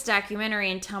watch this documentary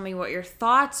and tell me what your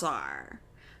thoughts are.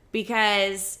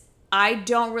 Because I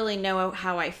don't really know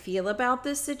how I feel about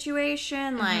this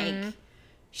situation. Like,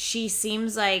 she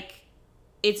seems like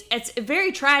it's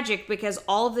very tragic because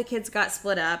all of the kids got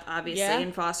split up, obviously,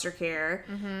 in foster care.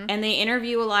 And they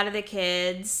interview a lot of the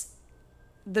kids.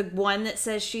 the one that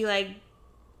says she, like,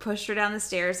 pushed her down the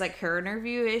stairs, like, her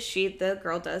interview is the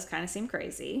girl does kind of seem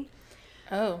crazy.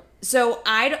 Oh. So,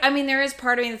 I mean, there is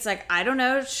part of me that's like, I don't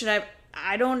know,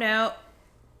 I don't know.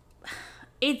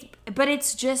 But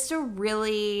it's just a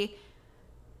really,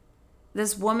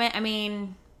 this woman, I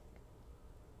mean,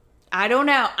 I don't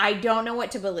know. I don't know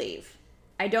what to believe.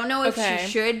 I don't know if she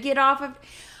should get off of,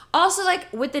 also,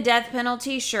 like, with the death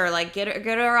penalty, sure, like, get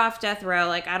her off death row.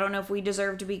 Like, I don't know if we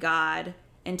deserve to be God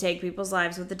and take people's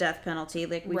lives with the death penalty.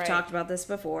 Like, we've talked about this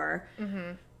before.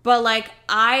 Mm-hmm. But, like,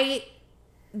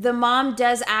 the mom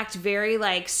does act very,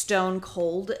 like, stone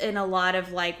cold in a lot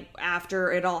of, like,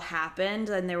 after it all happened.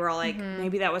 And they were all like,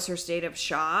 maybe that was her state of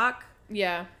shock.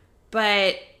 Yeah.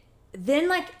 But then,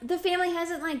 like, the family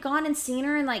hasn't, like, gone and seen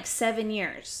her in, like, 7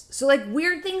 years. So, like,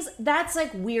 weird things, that's,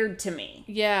 like, weird to me.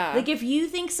 Yeah. Like, if you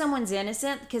think someone's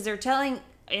innocent, because they're telling,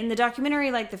 in the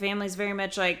documentary, like, the family's very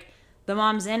much like, the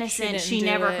mom's innocent, she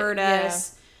never hurt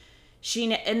us.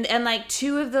 And like,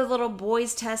 2 of the little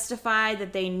boys testified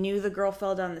that they knew the girl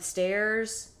fell down the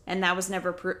stairs, and that was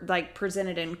never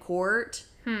presented in court.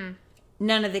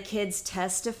 None of the kids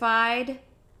testified.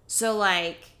 So,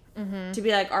 like, to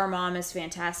be like, our mom is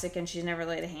fantastic and she's never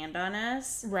laid a hand on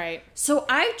us. Right. So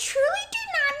I truly do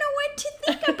not know what to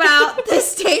think about the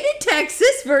state of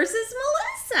Texas versus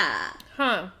Melissa.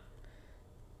 Huh.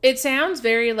 It sounds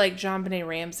very, like, JonBenet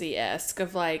Ramsey-esque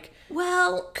of, like,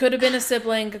 well, could have been a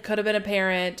sibling, could have been a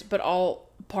parent, but all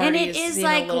parties and it is,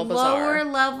 like, lower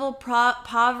level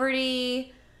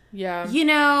poverty. Yeah. You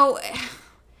know,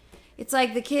 it's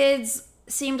like the kids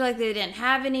seemed like they didn't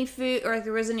have any food, or like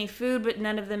there wasn't any food, but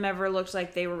none of them ever looked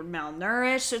like they were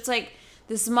malnourished. So it's like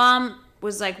this mom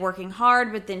was, like, working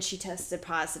hard, but then she tested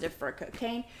positive for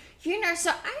cocaine. You know, so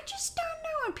I just don't know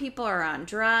when people are on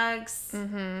drugs.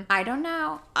 Mm-hmm. I don't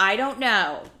know.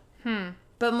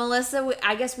 But Melissa,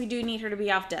 I guess we do need her to be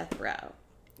off death row.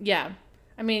 Yeah.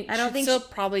 I mean, I don't think she'll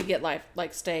probably get life,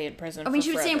 like, stay in prison. I mean,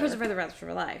 she would stay in prison for the rest of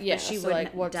her life. Yeah, but she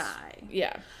wouldn't die.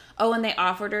 Yeah. Oh, and they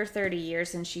offered her 30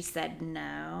 years, and she said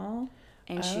no,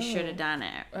 and she should have done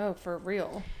it. Oh, for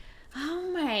real?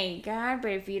 Oh my God!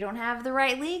 But if you don't have the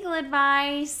right legal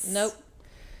advice, nope,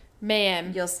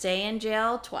 ma'am, you'll stay in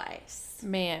jail twice,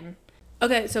 ma'am.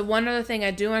 Okay, so one other thing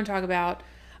I do want to talk about,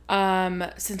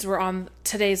 since we're on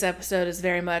today's episode, is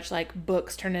very much like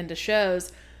books turned into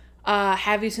shows.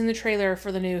 Have you seen the trailer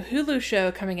for the new Hulu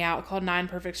show coming out called 9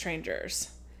 Perfect Strangers?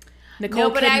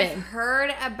 Nicole Kidman. I've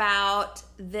heard about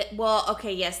the. Well,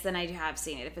 okay, yes, then I have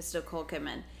seen it. If it's Nicole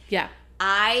Kidman, yeah.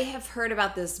 I have heard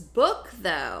about this book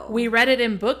though. We read it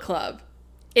in book club.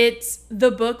 It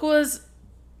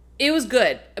was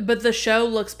good, but the show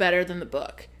looks better than the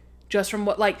book. Just from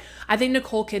what, like, I think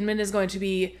Nicole Kidman is going to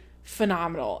be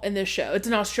phenomenal in this show. It's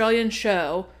an Australian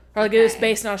show, or like, it was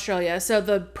based in Australia. So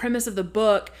the premise of the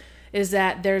book is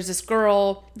that there's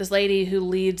this lady who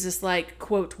leads this, like,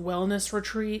 quote, wellness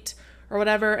retreat or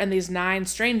whatever, and these 9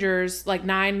 strangers, like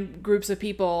 9 groups of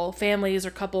people, families or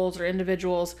couples or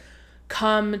individuals,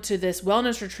 come to this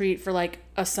wellness retreat for, like,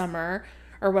 a summer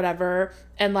or whatever,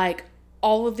 and, like,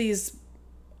 all of these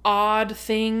odd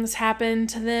things happen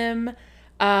to them,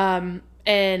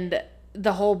 and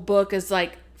the whole book is,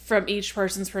 like, from each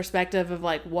person's perspective of,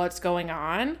 like, what's going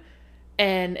on,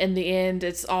 and in the end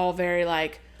it's all very,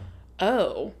 like,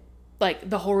 oh, like,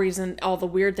 the whole reason all the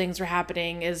weird things were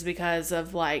happening is because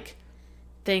of, like,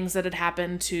 things that had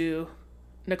happened to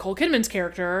Nicole Kidman's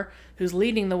character, who's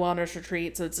leading the wellness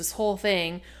retreat. So it's this whole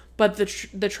thing. But the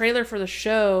trailer for the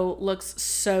show looks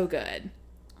so good.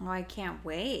 Oh, I can't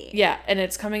wait. Yeah, and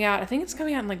it's coming out, I think it's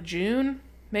coming out in, like, June,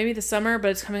 maybe the summer, but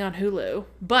it's coming on Hulu.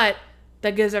 But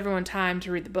that gives everyone time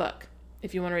to read the book,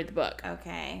 if you want to read the book.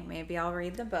 Okay, maybe I'll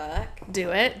read the book.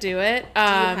 Do it. Do you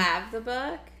have the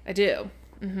book? I do.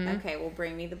 Mm-hmm. Okay, well,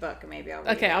 bring me the book and maybe I'll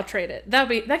read it. Okay, I'll trade it. That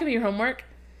can be your homework.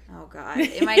 Oh God,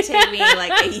 it might take me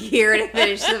like a year to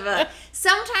finish the book.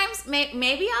 Sometimes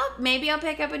maybe I'll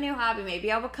pick up a new hobby. Maybe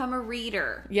I'll become a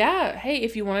reader. Yeah. Hey,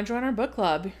 if you want to join our book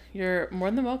club, you're more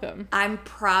than welcome. I'm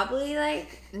probably,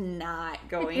 like, not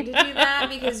going to do that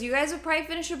because you guys would probably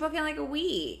finish a book in, like, a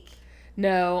week.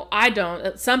 No, I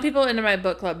don't. Some people in my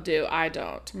book club do. I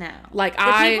don't. No. Like, the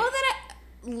people that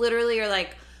literally are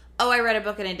like, oh, I read a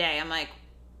book in a day. I'm like,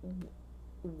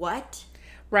 what?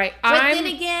 Right. But then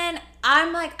again,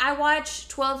 I'm like, I watch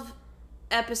 12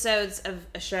 episodes of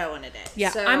a show in a day.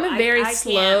 Yeah, so I'm a very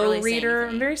slow really reader.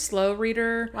 I'm a very slow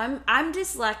reader. Well, I'm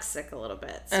dyslexic a little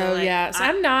bit. So, like, yeah. So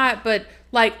I'm not, but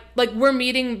like we're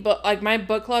meeting, but like my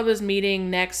book club is meeting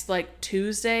next, like,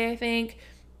 Tuesday, I think.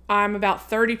 I'm about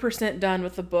 30% done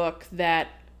with the book that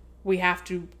we have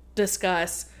to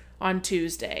discuss on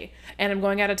Tuesday, and I'm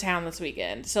going out of town this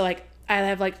weekend. So, like, I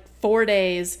have like 4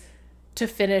 days to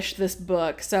finish this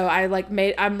book. So I'm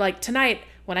like, tonight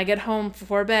when I get home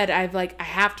before bed, I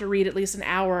have to read at least an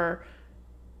hour,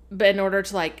 but in order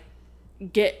to like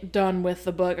get done with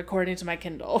the book according to my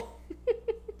Kindle.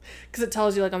 Because it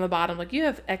tells you like on the bottom, like you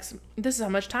have this is how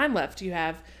much time left you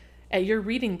have at your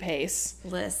reading pace.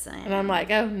 Listen. And I'm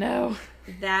like, oh no.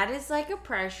 That is like a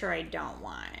pressure I don't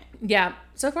want. Yeah.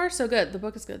 So far so good. The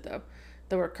book is good though,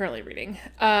 that we're currently reading.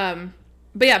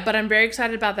 But I'm very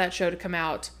excited about that show to come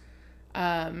out.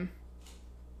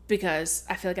 Because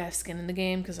I feel like I have skin in the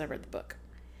game because I read the book.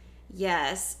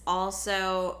 Yes.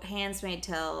 Also, Handmaid's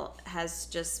Tale has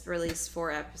just released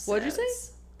 4 episodes. What'd you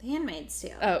say? The Handmaid's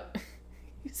Tale. Oh,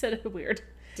 you said it weird.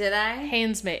 Did I?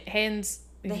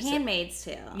 The Handmaid's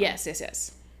Tale.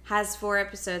 Yes. Has 4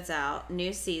 episodes out.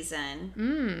 New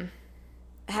season.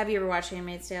 Have you ever watched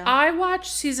Handmaid's Tale? I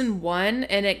watched season 1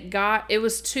 and it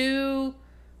was too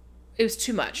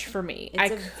much for me.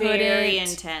 It's a very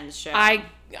intense show.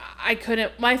 I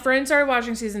couldn't. My friend started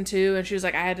watching season 2 and she was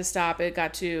like, I had to stop. It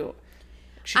got too.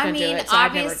 She couldn't do it. So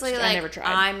obviously, I never tried.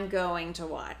 I'm going to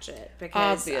watch it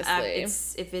because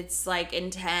obviously, if it's like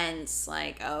intense,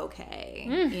 like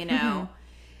okay, you know.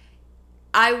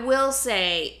 I will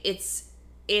say it's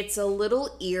a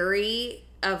little eerie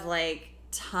of like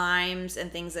times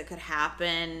and things that could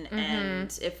happen,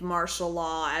 and if martial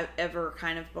law ever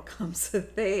kind of becomes a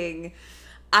thing.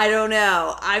 I don't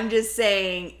know. I'm just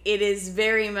saying it is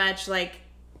very much like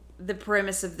the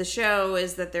premise of the show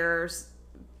is that there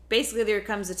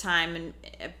comes a time and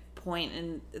a point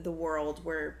in the world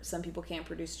where some people can't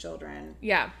produce children.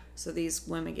 Yeah. So these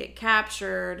women get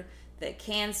captured that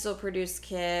can still produce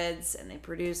kids, and they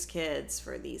produce kids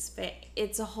for these.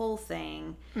 It's a whole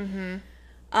thing.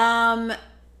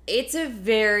 It's a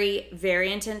very,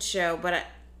 very intense show, but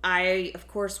I of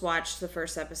course watched the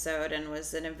first episode and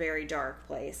was in a very dark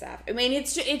place after. I mean,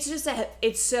 it's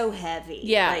so heavy.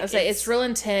 Yeah, like, it's real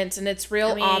intense and it's real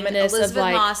ominous.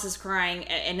 Elizabeth Moss is crying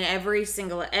in every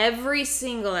single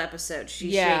episode.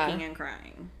 She's shaking and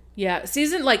crying. Yeah,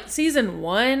 season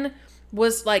 1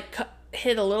 was like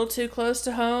hit a little too close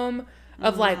to home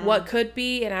of like what could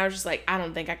be, and I was just like, I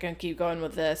don't think I can keep going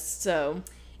with this. So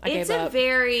I gave up.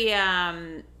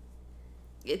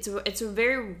 It's a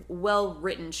very well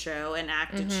written show and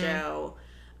acted show,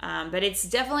 but it's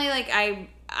definitely like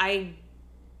I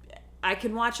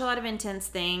can watch a lot of intense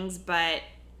things, but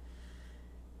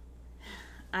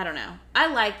I don't know. I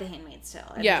like The Handmaid's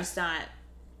Tale. I'm just not.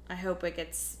 I hope it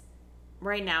gets.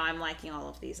 Right now, I'm liking all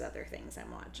of these other things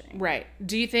I'm watching. Right.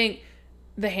 Do you think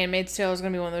The Handmaid's Tale is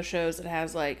going to be one of those shows that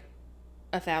has like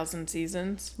 1,000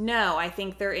 seasons? No, I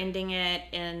think they're ending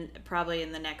it probably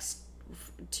in the next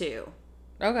 2.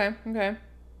 Okay.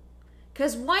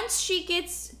 Because once she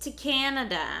gets to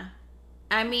Canada,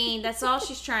 I mean, that's all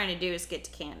she's trying to do is get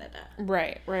to Canada.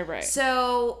 Right.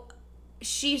 So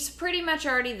she's pretty much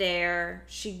already there.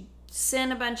 She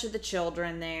sent a bunch of the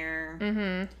children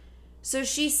there. So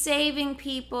she's saving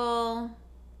people.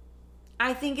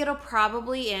 I think it'll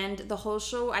probably end, the whole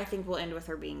show, I think will end with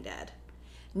her being dead.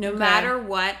 No matter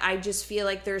what, I just feel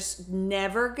like there's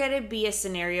never going to be a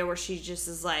scenario where she just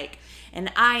is like,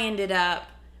 and I ended up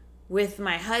with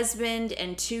my husband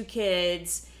and 2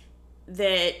 kids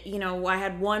that, you know, I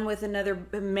had one with another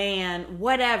man,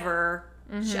 whatever.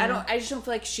 I just don't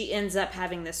feel like she ends up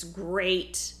having this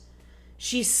great,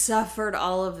 she suffered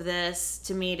all of this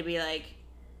to me to be like,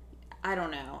 I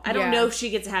don't know. I don't know if she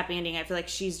gets a happy ending. I feel like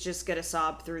she's just going to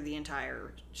sob through the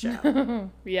entire show.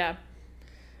 Yeah.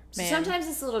 So sometimes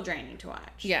it's a little draining to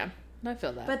watch. Yeah, I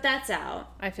feel that. But that's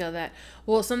out. I feel that.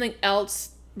 Well, something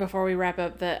else before we wrap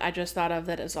up that I just thought of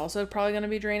that is also probably going to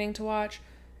be draining to watch.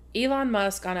 Elon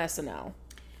Musk on SNL.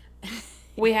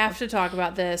 We have to talk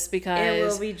about this because it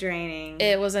will be draining.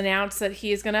 It was announced that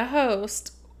he's going to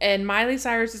host and Miley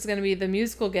Cyrus is going to be the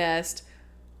musical guest.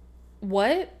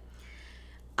 What?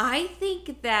 I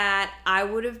think that I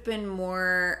would have been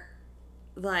more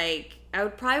like, I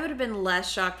would have been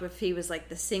less shocked if he was like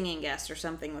the singing guest or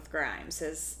something with Grimes,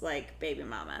 his like baby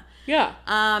mama. Yeah.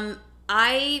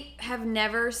 I have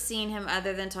never seen him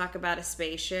other than talk about a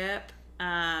spaceship.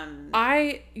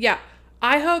 I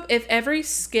hope if every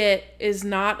skit is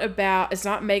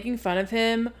not making fun of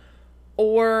him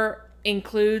or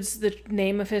includes the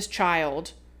name of his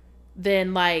child,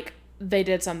 then like they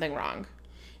did something wrong.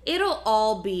 It'll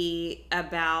all be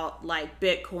about like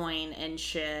Bitcoin and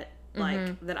shit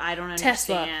like that I don't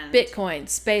understand. Tesla, Bitcoin,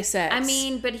 SpaceX. I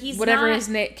mean, but he's whatever not, his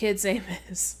kid's name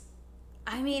is.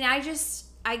 I mean,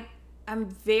 I'm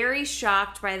very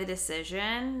shocked by the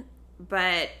decision,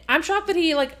 but I'm shocked that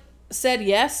he like said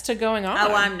yes to going on.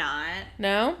 Oh, I'm not.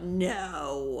 No?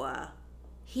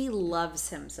 he loves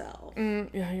himself.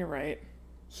 Yeah, you're right.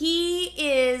 He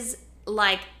is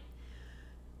like,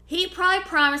 he probably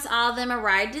promised all of them a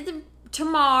ride to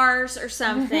Mars or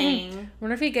something. I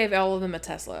wonder if he gave all of them a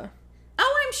Tesla.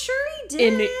 Oh, I'm sure he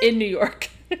did. In New York.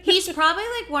 He's probably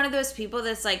like one of those people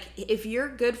that's like, if you're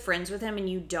good friends with him and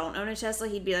you don't own a Tesla,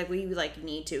 he'd be like, well, you like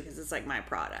need to because it's like my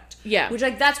product. Yeah. Which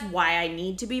like, that's why I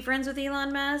need to be friends with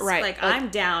Elon Musk. Right. Like I'm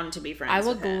down to be friends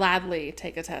with him. I will gladly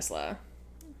take a Tesla.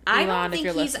 I don't think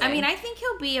he's, I mean, I think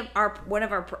he'll be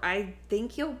I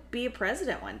think he'll be a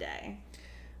president one day.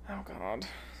 Oh, God.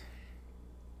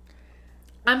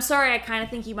 I'm sorry, I kind of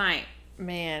think he might.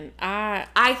 Man,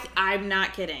 I'm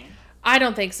not kidding. I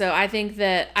don't think so. I think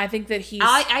that he's...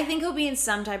 I think he'll be in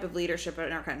some type of leadership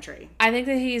in our country. I think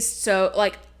that he's so,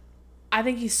 like... I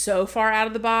think he's so far out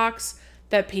of the box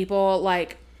that people,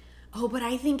 like... Oh, but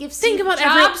I think if Steve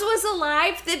Jobs was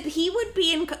alive, that he would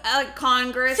be in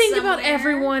Congress. Think about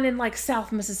everyone in, like,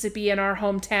 South Mississippi in our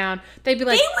hometown. They'd be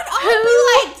like... They would all be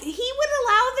like... He would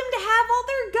allow them to have all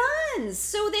their guns,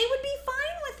 so they would be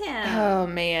fine with him. Oh,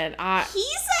 man. He's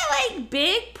a, like,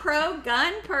 big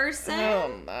pro-gun person.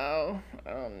 Oh,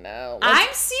 no. I'm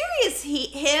serious.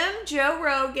 Joe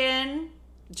Rogan...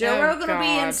 Rogan will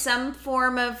be in some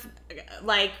form of,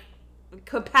 like...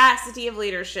 capacity of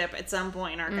leadership at some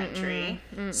point in our country.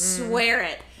 Swear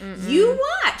it. You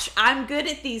watch. I'm good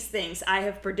at these things. I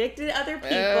have predicted other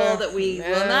people that we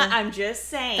will not. I'm just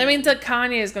saying. That means that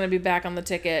Kanye is going to be back on the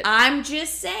ticket. I'm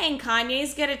just saying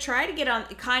Kanye's going to try to get on.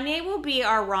 Kanye will be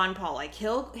our Ron Paul. Like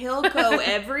he'll go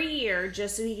every year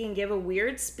just so he can give a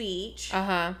weird speech.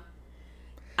 I'm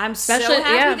so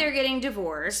happy they're getting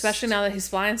divorced. Especially now that he's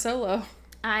flying solo.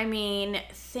 I mean,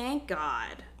 thank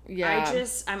God. Yeah.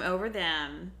 I'm over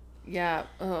them. Yeah.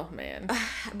 Oh, man.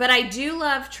 But I do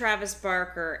love Travis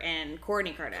Barker and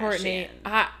Kourtney Kardashian.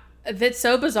 That's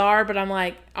so bizarre, but I'm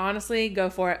like, honestly, go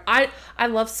for it. I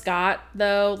love Scott,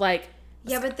 though. Like...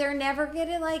 Yeah, but they're never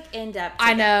gonna, like, end up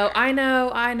together. I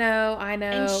know.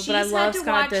 And she's but I love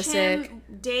Scott Disick. Him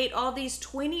date all these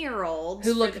 20-year-olds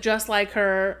who look just like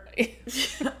her,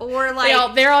 or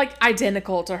like they're like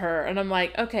identical to her, and I'm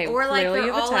like, okay, or like clearly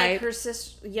they're all type. like her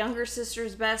younger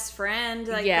sister's best friend.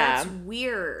 Like that's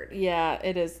weird. Yeah,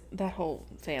 it is. That whole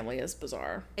family is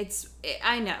bizarre.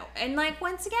 I know, and like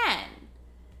once again,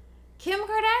 Kim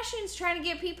Kardashian's trying to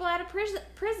get people out of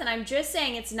prison. I'm just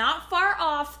saying it's not far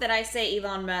off that I say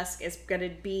Elon Musk is going to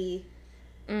be...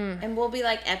 And we'll be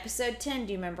like, episode 10,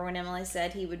 do you remember when Emily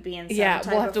said he would be in some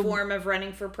type of form of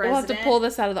running for president? We'll have to pull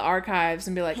this out of the archives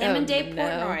and be like, Him and Dave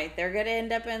Portnoy, they're going to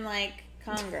end up in, like,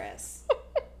 Congress.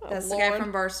 That's the guy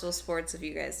from Barstool Sports, if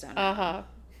you guys don't know.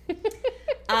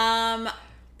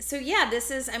 So, yeah,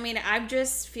 this is, I mean, I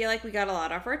just feel like we got a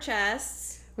lot off our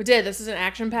chests. We did. This is an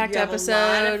action-packed episode.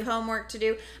 A lot of homework to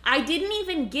do. I didn't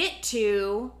even get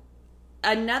to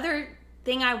another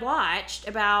thing I watched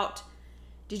about...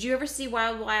 Did you ever see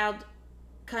Wild Wild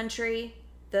Country?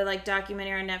 The, like,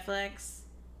 documentary on Netflix?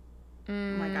 Oh,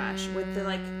 my gosh. With the,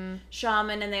 like,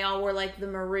 shaman, and they all wore, like, the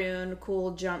maroon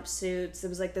cool jumpsuits. It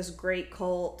was, like, this great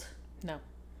cult. No.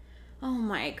 Oh,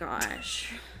 my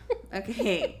gosh.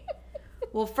 Okay.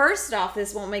 Well, first off,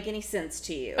 this won't make any sense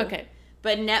to you. Okay.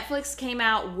 But Netflix came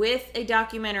out with a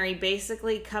documentary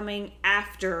basically coming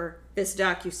after this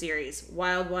docuseries,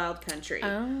 Wild Wild Country,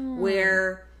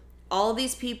 where all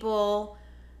these people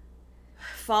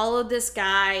followed this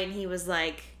guy, and he was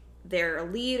like their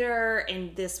leader,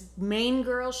 and this main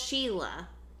girl, Sheila,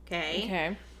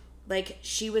 okay? Like,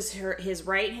 she was his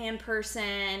right-hand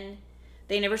person.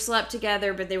 They never slept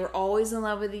together, but they were always in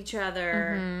love with each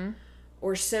other.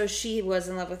 Or so she was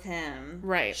in love with him.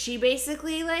 Right. She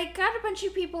basically, like, got a bunch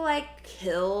of people, like,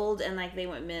 killed and, like, they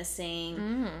went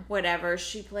missing. Whatever.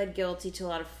 She pled guilty to a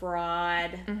lot of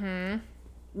fraud.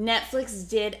 Netflix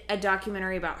did a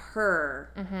documentary about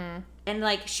her. And,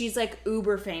 like, she's, like,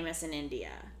 uber famous in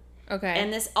India. Okay.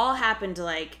 And this all happened,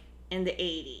 like, in the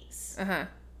 80s.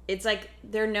 It's, like,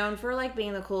 they're known for, like,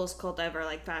 being the coolest cult ever.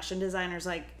 Like, fashion designers,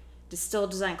 like... to still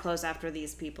design clothes after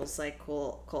these people's, like,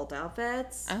 cool cult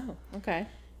outfits. Oh, okay.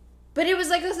 But it was,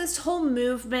 like, this whole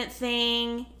movement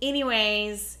thing.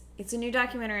 Anyways, it's a new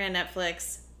documentary on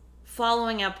Netflix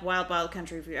following up Wild Wild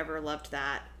Country, if you ever loved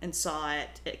that and saw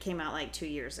it. It came out, like, 2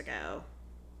 years ago.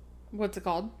 What's it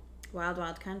called? Wild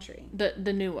Wild Country.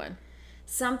 The new one.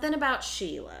 Something about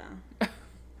Sheila.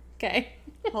 Okay.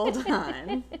 Hold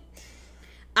on.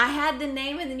 I had the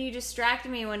name and then you distracted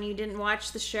me when you didn't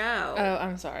watch the show. Oh,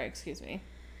 I'm sorry. Excuse me.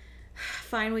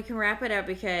 Fine, we can wrap it up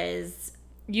because...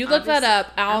 You look that up.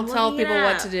 I'll tell people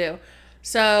what to do.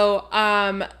 So,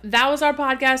 that was our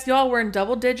podcast. Y'all, we're in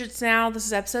double digits now. This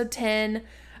is episode 10.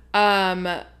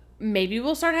 maybe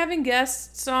we'll start having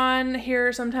guests on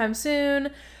here sometime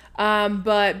soon.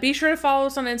 But be sure to follow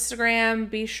us on Instagram.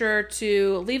 Be sure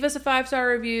to leave us a 5-star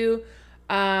review.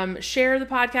 Share the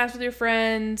podcast with your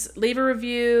friends. Leave a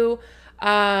review.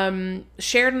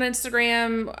 Share it on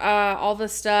Instagram. All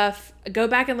this stuff. Go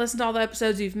back and listen to all the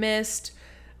episodes you've missed.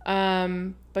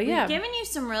 But yeah. We've given you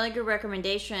some really good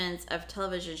recommendations of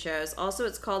television shows. Also,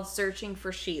 it's called Searching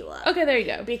for Sheila. Okay, there you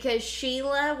go. Because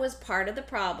Sheila was part of the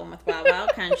problem with Wild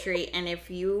Wild Country. And if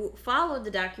you followed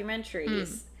the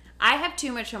documentaries... I have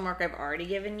too much homework I've already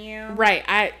given you. Right.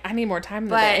 I need more time in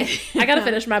the day. I got to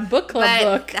finish my book club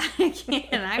book. I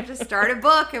can't. I have to start a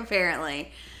book,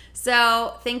 apparently.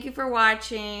 So, thank you for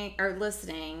watching or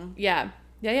listening. Yeah.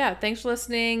 Thanks for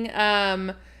listening.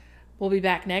 We'll be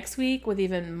back next week with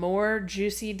even more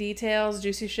juicy details,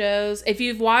 juicy shows. If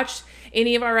you've watched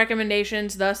any of our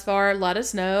recommendations thus far, let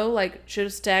us know. Like, shoot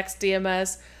us text, DM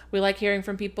us. We like hearing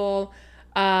from people.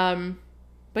 But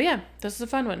yeah, this is a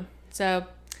fun one. So...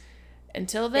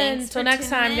 until then, until next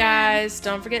time, guys,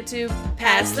 don't forget to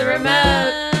pass the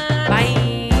remote. Bye.